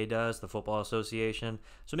the FA does, the Football Association.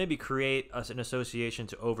 So maybe create an association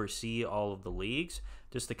to oversee all of the leagues,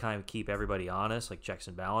 just to kind of keep everybody honest, like checks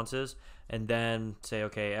and balances, and then say,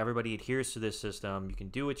 okay, everybody adheres to this system. You can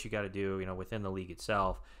do what you got to do, within the league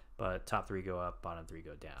itself, but top 3 go up, bottom 3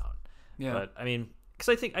 go down. Yeah. But I mean,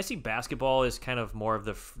 because I see basketball as kind of more of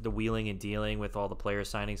the wheeling and dealing with all the player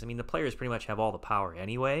signings. I mean, the players pretty much have all the power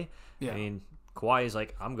anyway. Yeah. I mean, Kawhi's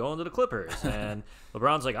like, I'm going to the Clippers, and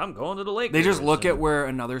LeBron's like, I'm going to the Lakers. They just look at where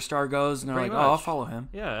another star goes, and they're like, oh, I'll follow him.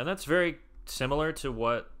 Yeah, and that's very similar to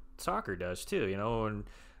what soccer does too. You know, when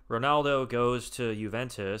Ronaldo goes to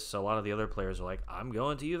Juventus, a lot of the other players are like, I'm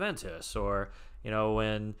going to Juventus. Or, you know,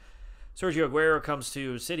 when Sergio Aguero comes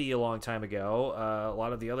to City a long time ago, a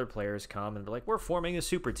lot of the other players come and be like, we're forming a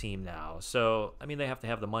super team now. So, I mean, they have to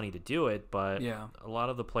have the money to do it, but a lot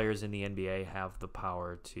of the players in the NBA have the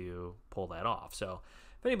power to pull that off. So,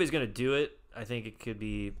 if anybody's going to do it, I think it could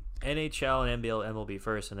be NHL and MLB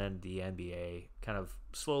first, and then the NBA kind of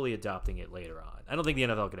slowly adopting it later on. I don't think the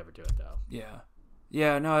NFL could ever do it, though.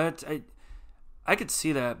 Yeah, no, I could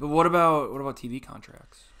see that. But what about TV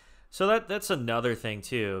contracts? So that's another thing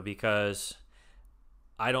too, because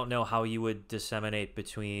I don't know how you would disseminate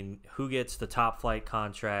between who gets the top flight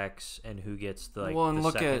contracts and who gets the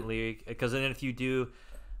second league. Because then if you do,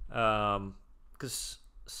 because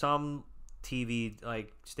some TV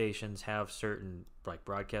stations have certain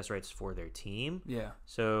broadcast rights for their team. Yeah.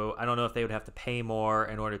 So I don't know if they would have to pay more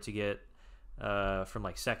in order to get from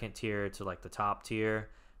second tier to the top tier,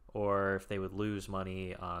 or if they would lose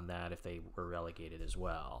money on that if they were relegated as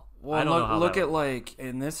well. Well, I don't know how look at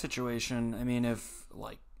in this situation. I mean, if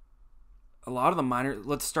a lot of the minor,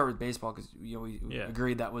 let's start with baseball because we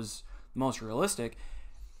agreed that was the most realistic.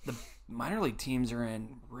 The minor league teams are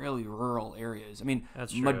in really rural areas. I mean,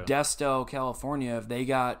 Modesto, California, if they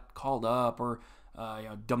got called up, or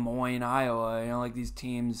Des Moines, Iowa, these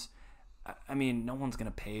teams. I mean, no one's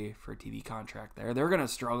going to pay for a TV contract there. They're going to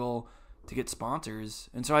struggle to get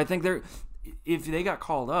sponsors. And so I think if they got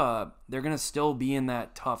called up, they're going to still be in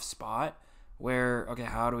that tough spot where, okay,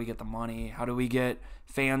 how do we get the money? How do we get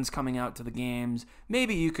fans coming out to the games?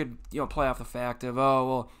 Maybe you could, play off the fact of, oh,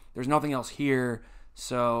 well, there's nothing else here.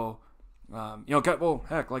 So,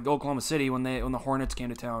 heck, like Oklahoma City when the Hornets came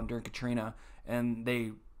to town during Katrina, and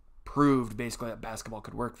they proved basically that basketball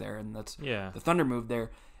could work there, and that's the Thunder moved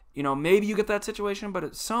there. Maybe you get that situation,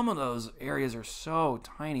 but some of those areas are so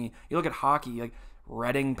tiny. You look at hockey, like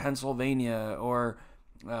Reading, Pennsylvania, or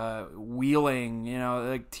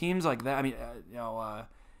Wheeling, teams like that. I mean,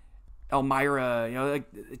 Elmira,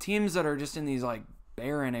 teams that are just in these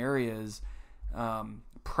barren areas.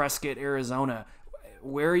 Prescott, Arizona.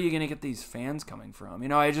 Where are you going to get these fans coming from?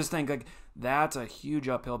 I just think that's a huge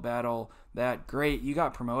uphill battle. That great, you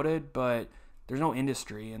got promoted, but there's no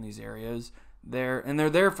industry in these areas. They're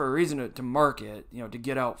there for a reason to market, to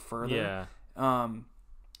get out further. Yeah.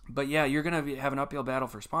 But yeah, you're gonna have an uphill battle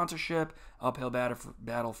for sponsorship, uphill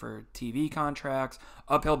battle for TV contracts,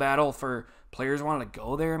 uphill battle for players wanting to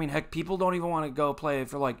go there. I mean, heck, people don't even want to go play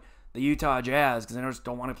for the Utah Jazz because they just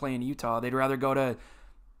don't want to play in Utah. They'd rather go to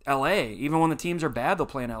LA. Even when the teams are bad, they'll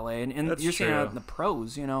play in LA, and you're seeing it in the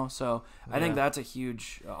pros, So I think that's a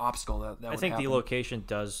huge obstacle that I think the location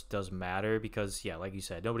does matter because, like you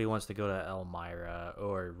said, nobody wants to go to Elmira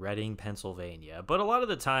or Reading, Pennsylvania. But a lot of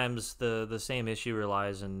the times, the same issue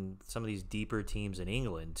relies in some of these deeper teams in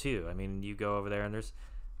England too. I mean, you go over there and there's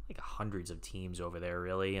hundreds of teams over there,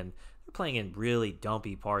 really, and they're playing in really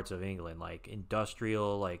dumpy parts of England,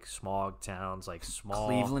 industrial, smog towns, small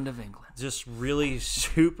Cleveland of England, just really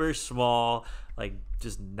super small,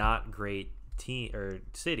 just not great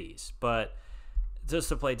cities. But just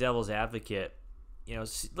to play devil's advocate,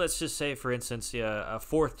 let's just say, for instance, a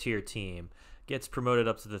fourth tier team gets promoted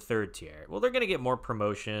up to the third tier. Well, they're going to get more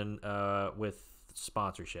promotion with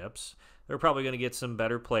sponsorships. They're probably going to get some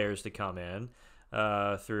better players to come in.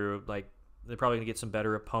 Through they're probably gonna get some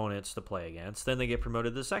better opponents to play against. Then they get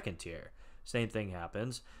promoted to the second tier. Same thing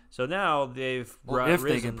happens. So now they've if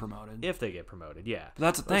they get promoted. If they get promoted, yeah. But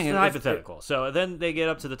that's the thing. It's hypothetical. So then they get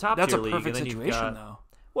up to the top tier league. That's a perfect and then situation, though.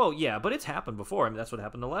 Well, yeah, but it's happened before. I mean, that's what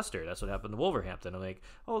happened to Leicester. That's what happened to Wolverhampton. I'm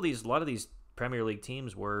a lot of these Premier League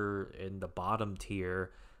teams were in the bottom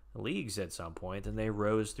tier leagues at some point, and they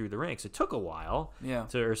rose through the ranks. It took a while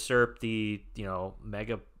to usurp the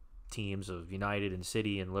mega teams of United and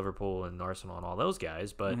City and Liverpool and Arsenal and all those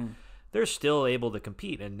guys, but they're still able to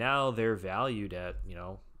compete, and now they're valued at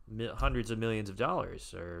hundreds of millions of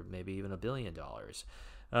dollars, or maybe even $1 billion.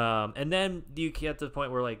 And then you get to the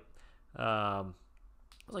point where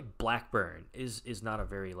Blackburn is not a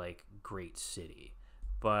very great city,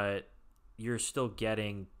 but you're still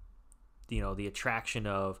getting the attraction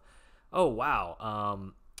of, oh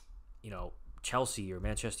wow, Chelsea or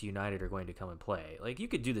Manchester United are going to come and play. You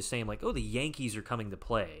could do the same. The Yankees are coming to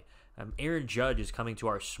play. Aaron Judge is coming to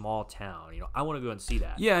our small town. I want to go and see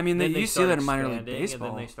that. Yeah, I mean, you see that in minor league baseball.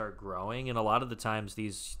 And then they start growing, and a lot of the times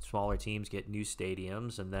these smaller teams get new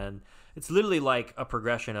stadiums, and then it's literally like a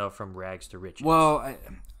progression from rags to riches. Well,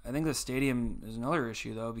 I think the stadium is another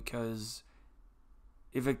issue, though, because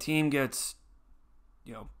if a team gets,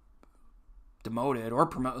 demoted or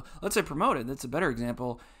let's say promoted, that's a better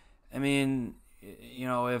example. I mean,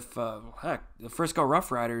 if the Frisco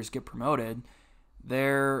Rough Riders get promoted,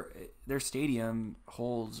 their stadium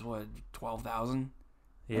holds 12,000.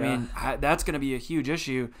 Yeah. I mean, that's going to be a huge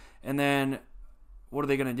issue. And then what are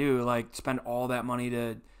they going to do? Like spend all that money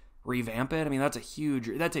to revamp it? I mean, that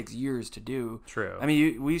takes years to do. True. I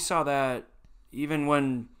mean, we saw that even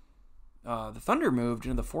when the Thunder moved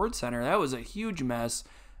into the Ford Center. That was a huge mess.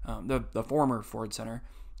 The former Ford Center.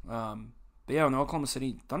 But yeah, when the Oklahoma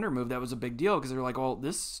City Thunder moved, that was a big deal because they were like, well,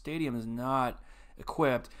 this stadium is not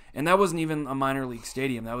equipped. And that wasn't even a minor league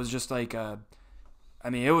stadium. That was just like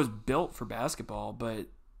it was built for basketball, but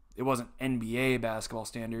it wasn't NBA basketball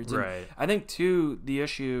standards. And right. I think, too, the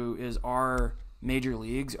issue is our major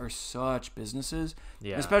leagues are such businesses,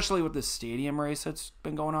 especially with the stadium race that's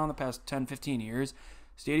been going on the past 10, 15 years.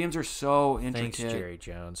 Stadiums are so intricate. Thanks, Jerry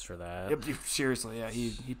Jones, for that. Seriously, yeah,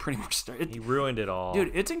 he pretty much started. He ruined it all.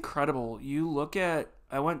 Dude, it's incredible. You look at,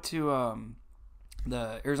 I went to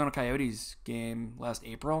the Arizona Coyotes game last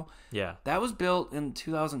April. Yeah. That was built in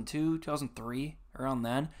 2002, 2003, around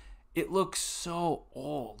then. It looks so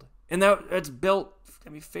old. And it's built,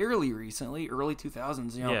 fairly recently, early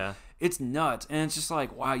 2000s. Yeah. It's nuts. And it's just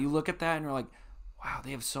like, wow, you look at that and you're like, wow,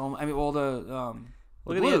 they have so much. The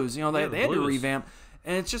Blues, they had to revamp.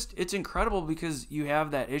 And it's incredible because you have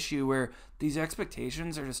that issue where these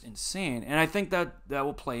expectations are just insane. And I think that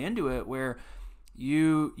will play into it where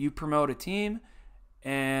you promote a team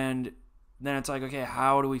and then it's like, okay,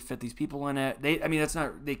 how do we fit these people in it? They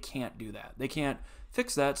can't do that. They can't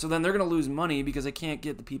fix that. So then they're going to lose money because they can't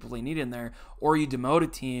get the people they need in there. Or you demote a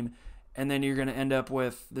team and then you're going to end up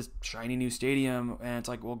with this shiny new stadium and it's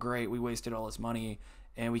like, well, great, we wasted all this money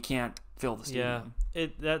and we can't fill the stadium. Yeah,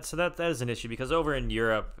 that is an issue because over in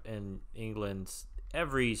Europe and England,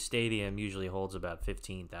 every stadium usually holds about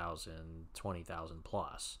 15,000, 20,000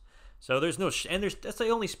 plus. So there's no that's the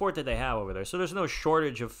only sport that they have over there. So there's no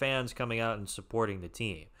shortage of fans coming out and supporting the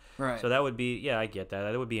team. Right. So that would be I get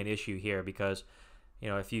that. That would be an issue here because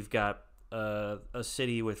if you've got a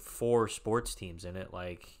city with 4 sports teams in it,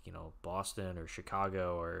 like Boston or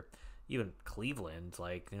Chicago or even Cleveland,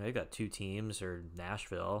 they've got 2 teams, or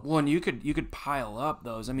Nashville. Well, and you could pile up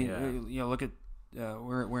those. I mean, look at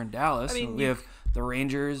we're in Dallas. We have the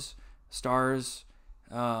Rangers, Stars,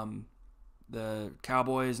 the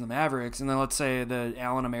Cowboys, and the Mavericks, and then let's say the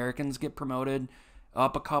Allen Americans get promoted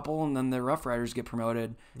up a couple, and then the Rough Riders get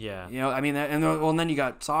promoted. Yeah. And then you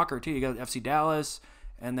got soccer too. You got FC Dallas,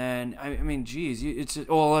 and then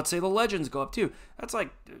let's say the Legends go up too. That's like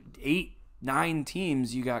 8, 9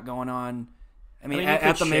 teams you got going on.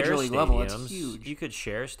 At the major league level, it's huge. You could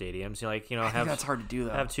share stadiums. I think that's hard to do,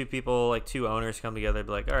 though. Have 2 people, 2 owners come together and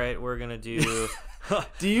be like, all right, we're going to do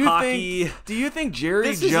hockey. Do you think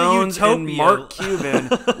Jerry Jones and Mark Cuban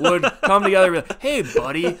would come together and be like, hey,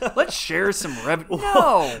 buddy, let's share some revenue?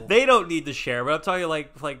 No. They don't need to share, but I'm talking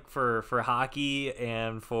like for hockey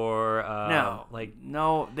and for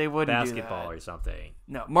no, they wouldn't basketball do that. Or something.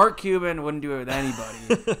 No, Mark Cuban wouldn't do it with anybody.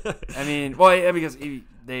 Because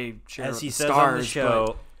they share as with he the says Stars, on the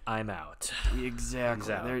show, I'm out.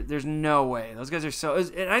 Exactly. There's no way. Those guys are so...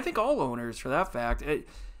 And I think all owners, for that fact.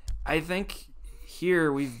 I think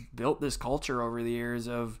here we've built this culture over the years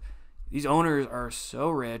of these owners are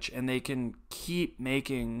so rich and they can keep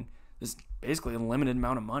making this basically unlimited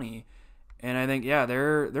amount of money. And I think,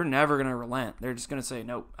 they're never going to relent. They're just going to say,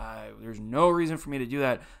 nope, there's no reason for me to do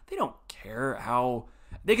that. They don't care how...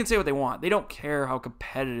 They can say what they want. They don't care how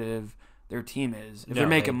competitive their team is if they're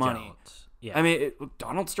making money. Yeah.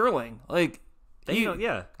 Donald Sterling,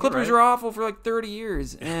 Clippers were awful for 30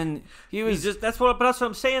 years, and he was that's what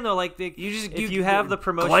I'm saying though. If you have the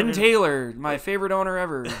promotion, Glenn Taylor, my favorite owner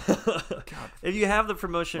ever. If you have the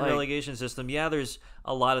promotion relegation system, there's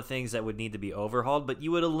a lot of things that would need to be overhauled, but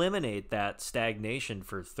you would eliminate that stagnation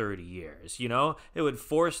for 30 years. It would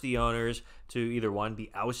force the owners to either 1,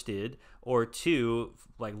 be ousted, or 2,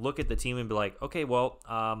 look at the team and be like, okay, well,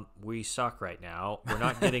 we suck right now. We're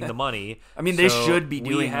not getting the money. They should be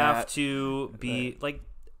doing that. We have to be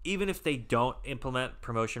even if they don't implement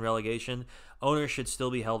promotion relegation, owners should still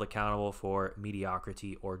be held accountable for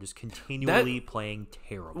mediocrity or just continually playing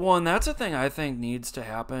terrible. Well, and that's the thing I think needs to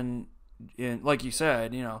happen. Like you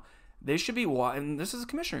said, they should be, and this is a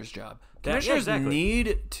commissioner's job. Commissioners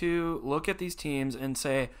need to look at these teams and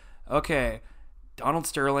say, okay, Donald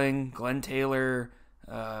Sterling, Glenn Taylor,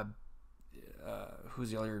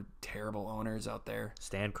 who's the other terrible owners out there?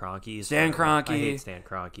 Stan Kroenke. Stan Kroenke. I hate Stan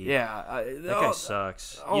Kroenke. Yeah, that guy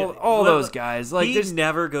sucks. All those guys. Like, he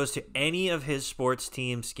never goes to any of his sports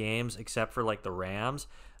teams' games except for like the Rams.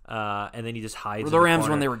 And then he just hides the in Rams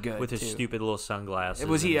corner when they were good with his too. stupid little sunglasses.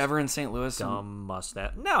 Was he ever in St. Louis? Dumb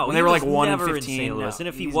mustache. No, when they were like 1-15. Never in St. Louis. No, and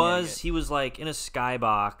if he was like in a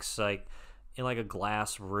skybox, like in like a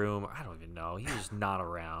glass room. I don't even know. He was not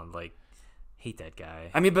around. Like, hate that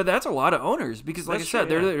guy. I mean, but that's a lot of owners because, like I said,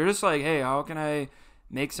 true, they're just like, hey, how can I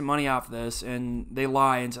make some money off this? And they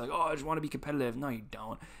lie and say, like, oh, I just want to be competitive. No, you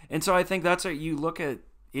don't. And so I think that's what you look at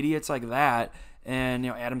idiots like that. And,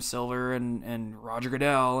 Adam Silver and Roger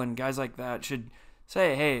Goodell and guys like that should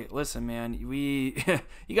say, hey, listen, man, you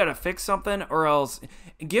got to fix something or else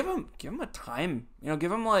give them a time. Give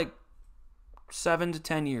them like 7 to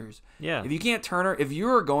 10 years. Yeah. If you can't if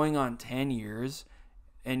you're going on 10 years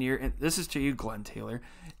and this is to you, Glenn Taylor,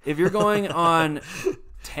 if you're going on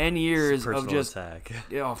 10 years of just attack.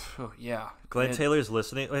 Yeah. Glenn Taylor's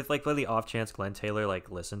listening. Like, by the off chance Glenn Taylor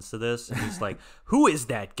like listens to this, and he's like, "Who is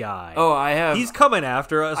that guy?" Oh, He's coming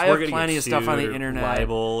after us. I We're have gonna plenty get of stuff on the sued or internet.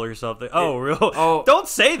 libel or something. Don't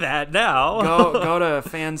say that now. go to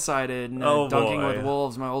Fansided and Dunking with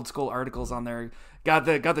Wolves. My old school articles on there. Got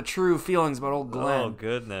the true feelings about old Glenn. Oh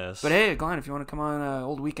goodness! But hey, Glenn, if you want to come on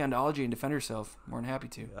old Weekendology and defend yourself, more than happy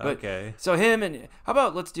to. But, okay. So him and how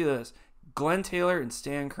about let's do this? Glenn Taylor and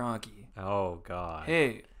Stan Kroenke. Oh god.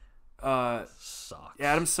 Hey, sucks.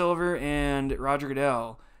 Adam Silver and Roger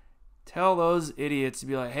Goodell, tell those idiots to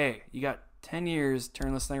be like, hey, you got 10 years,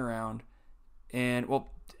 turn this thing around, and I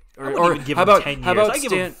wouldn't even give him 10 years. I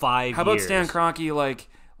give him 5 years. How about Stan Kroenke? Like,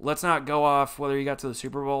 let's not go off whether you got to the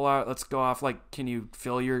Super Bowl or not. Let's go off like, can you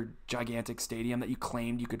fill your gigantic stadium that you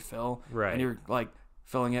claimed you could fill? Right. And you're like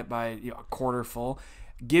filling it by a quarter full.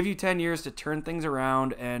 Give you 10 years to turn things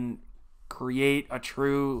around and create a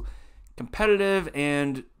true competitive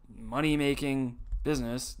and money-making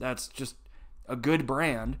business that's just a good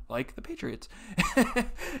brand like the Patriots.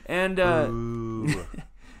 and and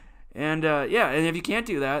if you can't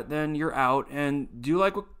do that, then you're out and do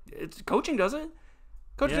like what coaching does it.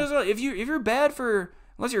 Coaching does it. If you're bad for,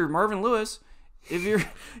 unless you're Marvin Lewis, if you're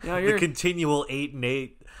you're the continual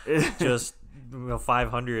 8-8 just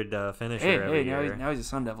 500 finisher every year. Now he's a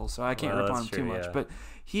Sun Devil, so I can't rip on him too much. Yeah. But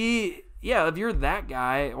if you're that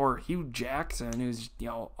guy, or Hugh Jackson, who's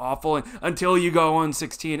awful until you go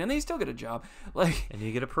 0-16, and then you still get a job, like, and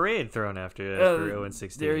you get a parade thrown after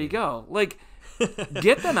 0-16. There you go. Like,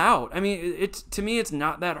 get them out. I mean, to me, it's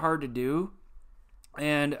not that hard to do,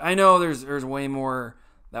 and I know there's way more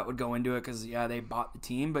that would go into it because they bought the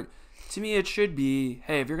team, but to me, it should be,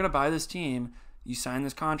 hey, if you're gonna buy this team, you sign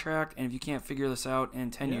this contract, and if you can't figure this out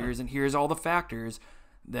in 10 years, and here's all the factors,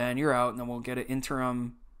 then you're out, and then we'll get an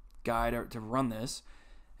interim guy to run this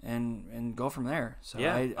and go from there. So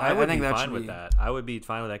I would think be that fine should with that. I would be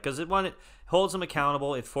fine with that because it holds them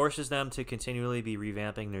accountable. It forces them to continually be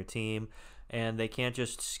revamping their team, and they can't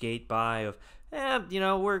just skate by of,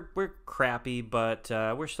 we're crappy, but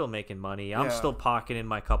we're still making money. I'm still pocketing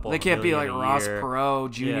my couple. They can't be like Ross year.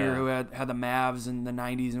 Perot Jr. who had the Mavs in the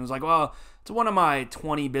 90s and was like, well, it's one of my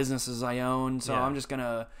 20 businesses I own, so I'm just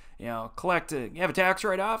gonna collect it. You have a tax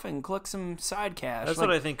write-off and collect some side cash. That's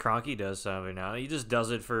what I think Kroenke does every now. He just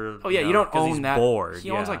does it for. You don't own he's that. Bored.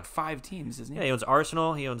 He owns like 5 teams, doesn't he? Yeah, he owns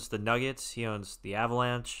Arsenal. He owns the Nuggets. He owns the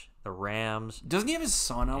Avalanche, the Rams. Doesn't he have his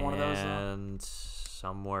son on one of those? And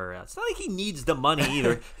somewhere else. It's not like he needs the money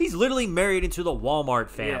either. He's literally married into the Walmart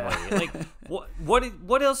family. Yeah. Like,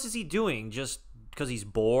 what else is he doing? Just because he's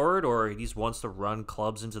bored, or he just wants to run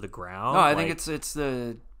clubs into the ground? No, I think it's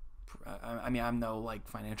the. I mean, I'm no like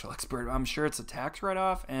financial expert. I'm sure it's a tax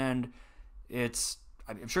write-off, and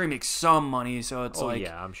I'm sure he makes some money. So it's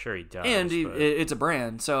I'm sure he does. And it's a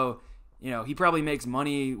brand, so he probably makes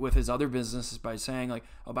money with his other businesses by saying like,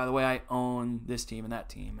 oh, by the way, I own this team and that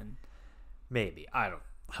team, and maybe I don't.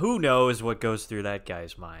 Who knows what goes through that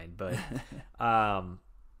guy's mind? But I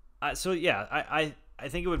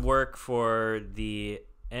think it would work for the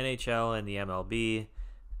NHL and the MLB.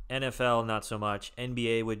 NFL, not so much.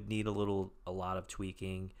 NBA would need a lot of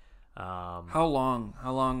tweaking. How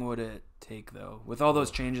long would it take though? With all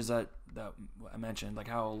those changes that I mentioned, like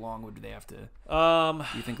how long would they have to? Do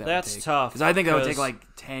you think that's would take? tough? Because I think that would take like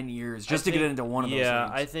 10 years just to get into one of those. Yeah,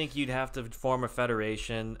 leagues. I think you'd have to form a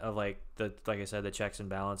federation of like I said, the checks and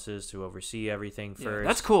balances to oversee everything first.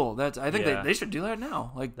 That's cool. I think they should do that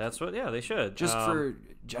now. Like that's what. Yeah, they should. Just for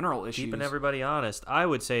general issues, keeping everybody honest. I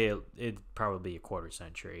would say it'd probably be a quarter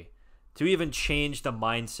century to even change the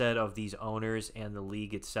mindset of these owners and the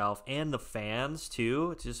league itself and the fans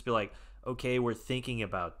too. To just be like, okay, we're thinking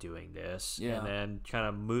about doing this, and then kind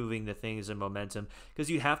of moving the things in momentum, because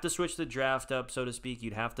you'd have to switch the draft up, so to speak.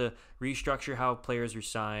 You'd have to restructure how players are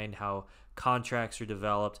signed, how contracts are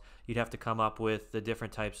developed. You'd have to come up with the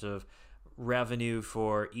different types of revenue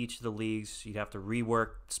for each of the leagues. You'd have to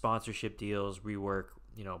rework sponsorship deals, rework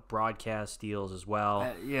broadcast deals as well.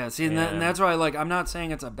 And that's why, like, I'm not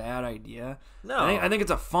saying it's a bad idea. No, I think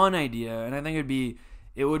it's a fun idea, and I think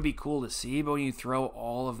it would be cool to see. But when you throw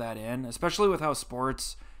all of that in, especially with how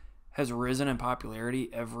sports has risen in popularity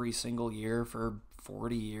every single year for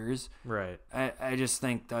 40 years, right? I just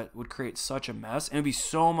think that would create such a mess, and it'd be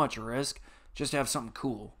so much risk just to have something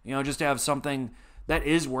cool, just to have something that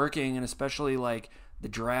is working, and especially like the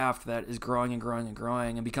draft that is growing and growing and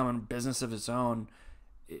growing and becoming a business of its own.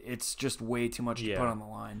 It's just way too much to put on the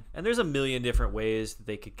line. And there's a million different ways that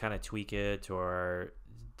they could kind of tweak it or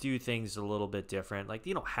do things a little bit different. Like,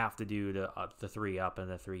 you don't have to do the 3 up and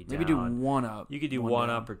the 3 down. Maybe do 1 up. You could do 1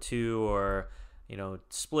 up or 2, or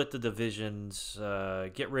split the divisions,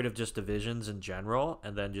 get rid of just divisions in general,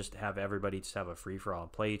 and then just have everybody just have a free for all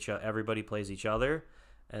and play everybody plays each other,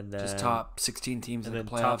 and then just top 16 teams in the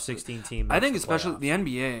playoffs. Top 16 teams. I think especially the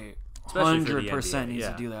NBA. 100% needs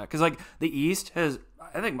to do that, because like the East has,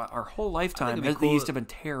 I think our whole lifetime the East have been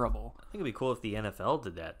terrible. I think it'd be cool if the NFL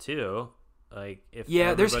did that too. Like if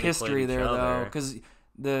there's history there though, because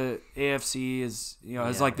the AFC is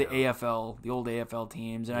has like the AFL, the old AFL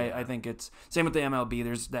teams, and I think it's same with the MLB.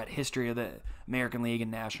 There's that history of the American League and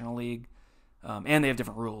National League, and they have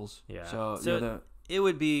different rules. Yeah, so it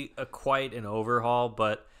would be quite an overhaul,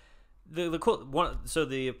 but. The cool one, so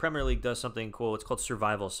the Premier League does something cool. It's called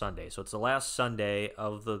Survival Sunday. So it's the last Sunday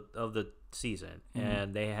of the season,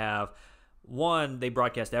 and they have they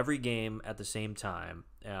broadcast every game at the same time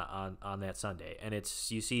on that Sunday, and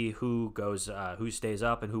you see who stays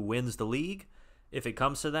up and who wins the league, if it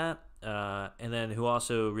comes to that, and then who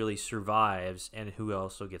also really survives and who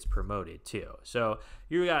also gets promoted too. So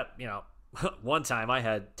you got one time I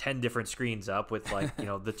had 10 different screens up with like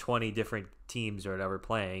the 20 different teams or whatever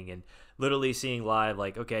playing, and literally seeing live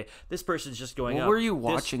like, okay, this person's just going up. What were you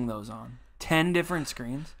watching those on? 10 different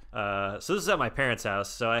screens? So this is at my parents' house.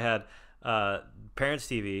 So I had parents'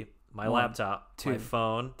 TV, my laptop, 2, my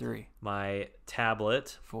phone, 3, my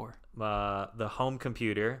tablet, 4, the home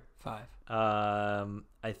computer, 5.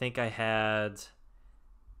 I think I had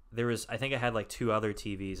like 2 other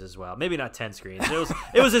TVs as well. Maybe not 10 screens.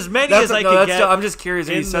 It was as many as I could get. I'm just curious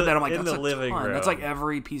when you said that. I'm like, that's the living room. That's like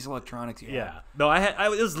every piece of electronics you have. Yeah. No,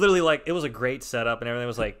 it was literally like, it was a great setup, and everything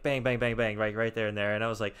was like bang, bang, bang, bang, right there and there. And I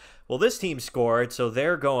was like, well, this team scored, so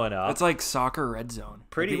they're going up. It's like soccer red zone.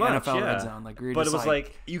 Pretty like much, NFL yeah. red zone. Like, but it was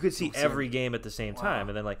like you could see every game at the same time,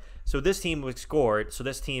 and then like, so this team was scored, so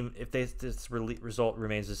this team, if this result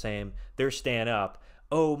remains the same, they're staying up.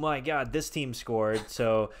 Oh my God, this team scored,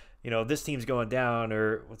 so. This team's going down,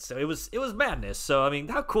 or it was madness. So I mean,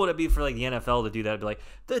 how cool would it be for like the NFL to do that? It'd be like,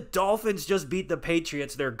 the Dolphins just beat the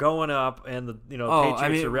Patriots, they're going up, and the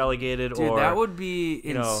Patriots are relegated. Dude, or that would be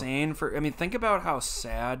insane. Think about how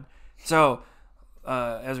sad. So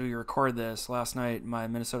as we record this, last night my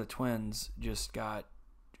Minnesota Twins just got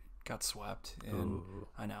swept. And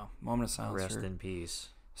I know, moment of silence. Rest in peace.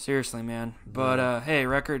 Seriously, man. But hey,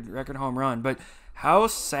 record home run. But how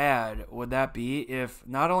sad would that be if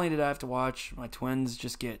not only did I have to watch my Twins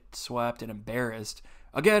just get swept and embarrassed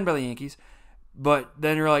again by the Yankees, but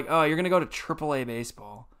then you're like, oh, you're going to go to AAA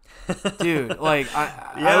baseball. Dude, like,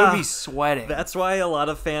 I would be sweating. That's why a lot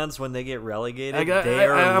of fans, when they get relegated,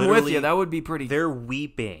 I'm with you. That would be pretty. They're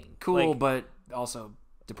weeping. Cool, like, but also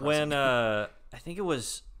depressing. When, I think it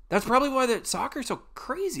was... That's probably why the soccer's so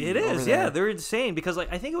crazy. It is, yeah. They're insane because,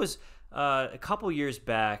 like, I think it was a couple years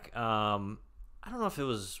back. I don't know if it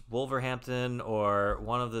was Wolverhampton or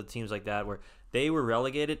one of the teams like that where they were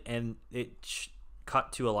relegated, and it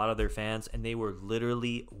cut to a lot of their fans, and they were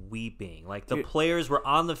literally weeping. Like the players were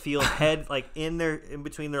on the field, head like in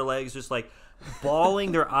between their legs, just like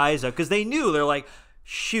bawling their eyes out because they knew, they're like,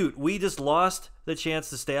 shoot, we just lost the chance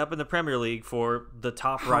to stay up in the Premier League for the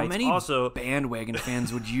top rights. How many bandwagon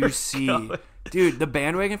fans would you see? Dude, the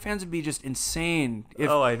bandwagon fans would be just insane.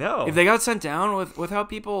 I know. If they got sent down with how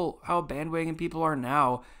bandwagon people are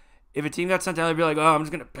now, if a team got sent down, they'd be like, oh, I'm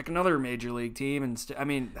just going to pick another major league team. And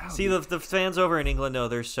the fans over in England, though,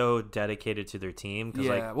 they're so dedicated to their team.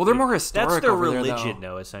 Yeah, well, they're more historic. That's their over religion,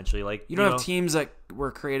 there, though, essentially. Like you don't have teams that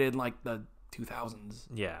were created in like the 2000s.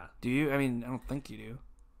 Yeah. Do you? I mean, I don't think you do.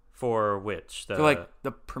 For which? For like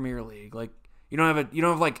the Premier League. Like you don't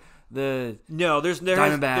have like the there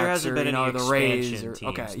hasn't been any the Rays teams.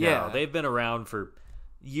 Okay, no, yeah, they've been around for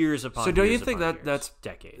years upon. So don't years you think upon that's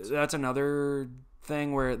decades? That's another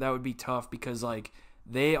thing where that would be tough because like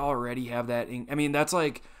they already have that. I mean, that's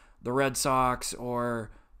like the Red Sox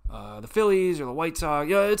or the Phillies or the White Sox.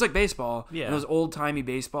 Yeah, it's like baseball. Yeah. And those old timey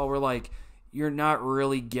baseball where like you're not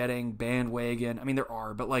really getting bandwagon. I mean, there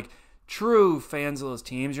are, but like true fans of those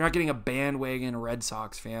teams, you're not getting a bandwagon Red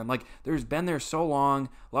Sox fan. Like there's been there so long.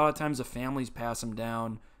 A lot of times the families pass them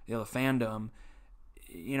down. The fandom.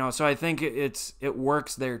 So I think it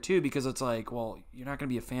works there too because it's like, well, you're not going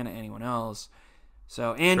to be a fan of anyone else.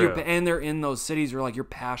 So and they're in those cities where like you're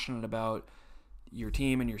passionate about your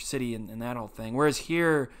team and your city and that whole thing. Whereas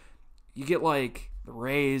here, you get like the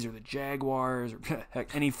Rays or the Jaguars or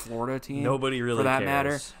heck, any Florida team. Nobody really for that cares.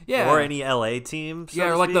 matter. Yeah, or any LA team. So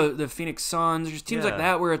or like the Phoenix Suns, or just teams like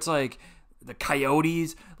that where it's like the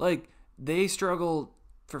Coyotes, like they struggle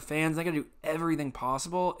for fans. They got to do everything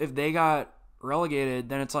possible. If they got relegated,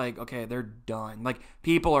 then it's like, okay, they're done. Like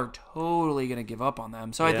people are totally gonna give up on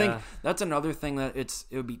them. So I think that's another thing that it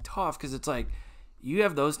would be tough because it's like you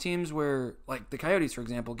have those teams where like the Coyotes, for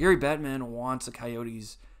example, Gary Bettman wants the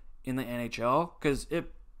Coyotes in the NHL because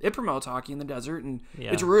it promotes hockey in the desert and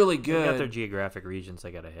it's really good. They got their geographic regions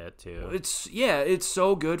they got to hit too. It's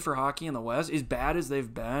so good for hockey in the West, as bad as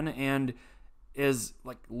they've been and as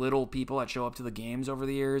like little people that show up to the games over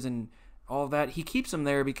the years and all of that. He keeps them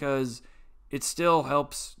there because it still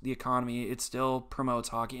helps the economy. It still promotes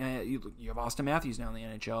hockey. You have Austin Matthews now in the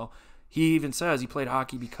NHL. He even says he played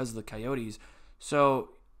hockey because of the Coyotes. So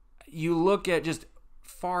you look at just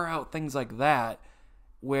far out things like that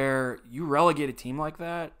where you relegate a team like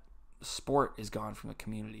that, sport is gone from the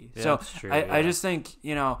community. Yeah, so that's true, I just think,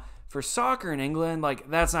 for soccer in England, like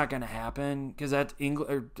that's not going to happen because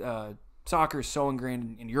soccer is so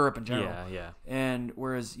ingrained in Europe in general. Yeah. And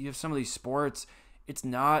whereas you have some of these sports, it's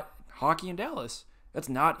not hockey in Dallas. That's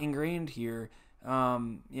not ingrained here.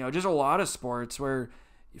 Just a lot of sports where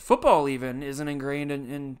football even isn't ingrained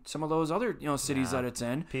in some of those other cities that it's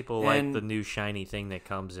in. People like the new shiny thing that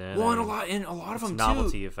comes in. Well, and a lot of them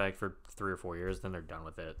novelty effect for 3 or 4 years, then they're done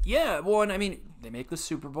with it. Yeah, well, and I mean they make the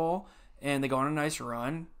Super Bowl and they go on a nice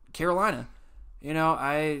run. Carolina,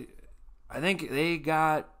 I think they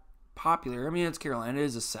got popular. I mean, it's Carolina, it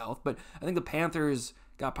is the South, but I think the Panthers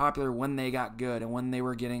got popular when they got good and when they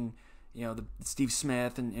were getting, the Steve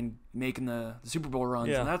Smith and making the Super Bowl runs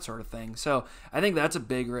and that sort of thing. So I think that's a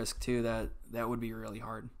big risk too. That would be really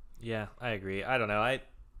hard. Yeah, I agree. I don't know.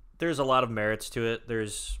 There's a lot of merits to it.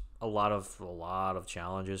 There's a lot of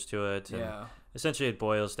challenges to it. And essentially, it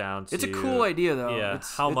boils down to it's a cool idea though. Yeah,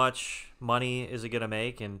 how much money is it going to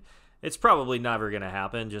make and. It's probably never going to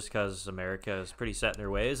happen just because America is pretty set in their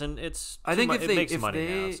ways, and it makes money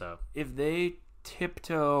now. So if they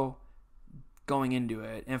tiptoe going into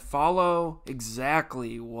it and follow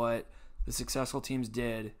exactly what the successful teams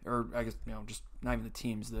did, or I guess just not even the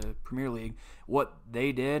teams, the Premier League, what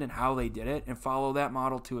they did and how they did it, and follow that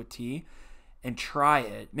model to a T, and try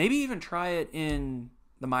it. Maybe even try it in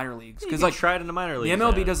the minor leagues because try it in the minor leagues. The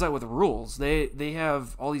MLB does that with rules. They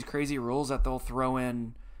have all these crazy rules that they'll throw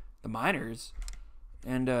in the minors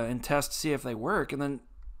and test to see if they work, and then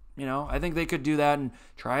I think they could do that and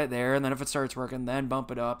try it there, and then if it starts working, then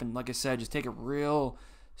bump it up, and like I said, just take a real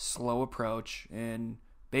slow approach in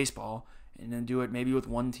baseball, and then do it maybe with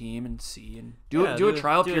one team and see, and do a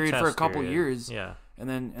trial period for a couple years, and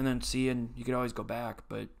then see, and you could always go back.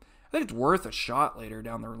 But I think it's worth a shot later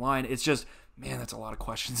down the line. It's just, man, that's a lot of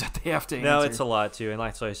questions that they have to answer. No, it's a lot too, and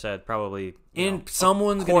like I said, probably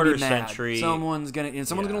someone's going to be mad. Century. Someone's going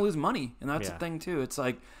to lose money, and that's the thing too. It's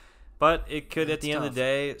like, but it could at the end of the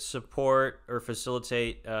day support or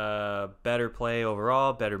facilitate better play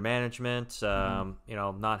overall, better management.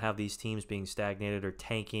 Not have these teams being stagnated or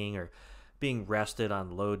tanking or being rested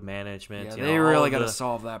on load management. Yeah, they really got to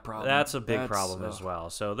solve that problem. That's a big problem as well.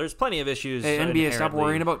 So there's plenty of issues. Hey, NBA, stop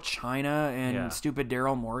worrying about China and stupid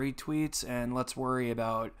Daryl Morey tweets, and let's worry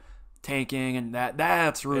about tanking, and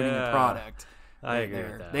that's ruining the product. I agree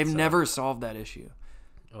with that. They've never solved that issue.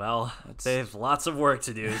 Well, they have lots of work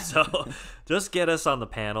to do, so just get us on the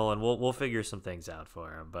panel, and we'll figure some things out for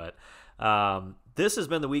them. But this has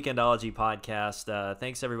been the Weekendology podcast.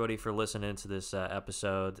 Thanks, everybody, for listening to this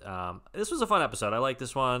episode. This was a fun episode. I like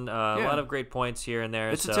this one. A lot of great points here and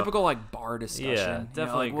there. It's a typical bar discussion. Yeah,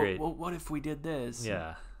 definitely great. Well, what if we did this?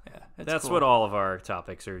 Yeah. That's cool. What all of our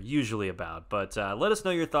topics are usually about. But let us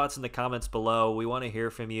know your thoughts in the comments below. We want to hear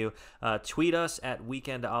from you. Tweet us at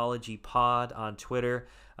Weekendology Pod on Twitter.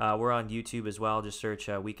 We're on YouTube as well. Just search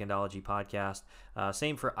Weekendology Podcast.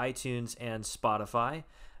 Same for iTunes and Spotify.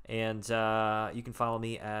 And you can follow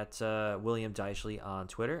me at William Deichley on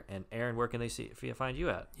Twitter. And Aaron, where can they find you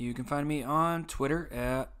at? You can find me on Twitter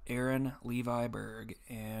at Aaron Levi Berg.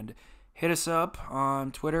 And hit us up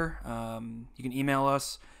on Twitter. You can email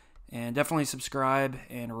us, and definitely subscribe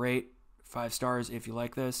and rate 5 stars if you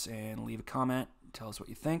like this, and leave a comment. Tell us what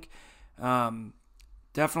you think.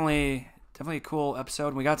 Definitely a cool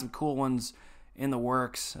episode. We got some cool ones in the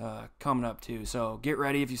works coming up too. So get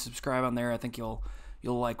ready if you subscribe on there. I think you'll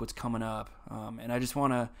like what's coming up. And I just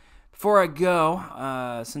want to, before I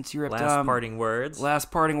go, since you ripped last parting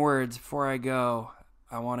words before I go,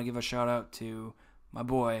 I want to give a shout out to my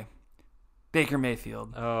boy Baker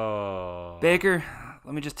Mayfield. Oh, Baker,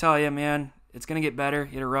 let me just tell you, man, it's gonna get better.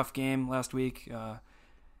 He had a rough game last week,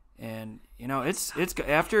 and it's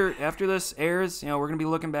after this airs, we're gonna be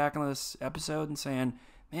looking back on this episode and saying,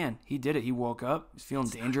 man, he did it. He woke up. He's feeling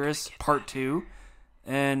dangerous. Part 2,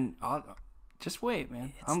 and just wait,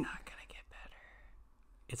 man. It's not gonna get better.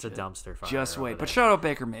 It's a dumpster fire. Just wait. But shout out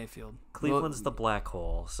Baker Mayfield. Cleveland's the black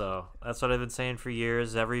hole, so that's what I've been saying for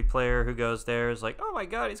years. Every player who goes there is like, oh my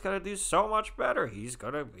God, he's gonna do so much better. He's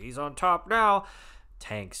on top now.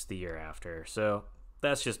 Tanks the year after. So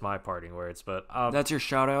that's just my parting words. But that's your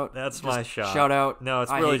shout out. That's just my shout. Shout out. No,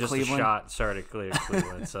 it's really just Cleveland. a shot. Sorry to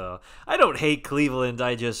Cleveland. So I don't hate Cleveland.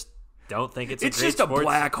 I just don't think it's a great just sports... a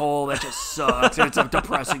black hole that just sucks. And it's a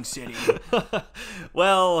depressing city.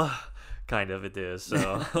 Well, kind of it is.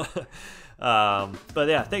 So, but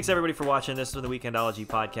yeah, thanks everybody for watching. This is the Weekendology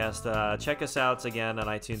podcast. Check us out again on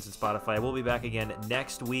iTunes and Spotify. We'll be back again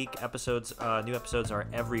next week. New episodes are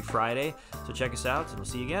every Friday. So check us out, and we'll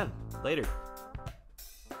see you again later.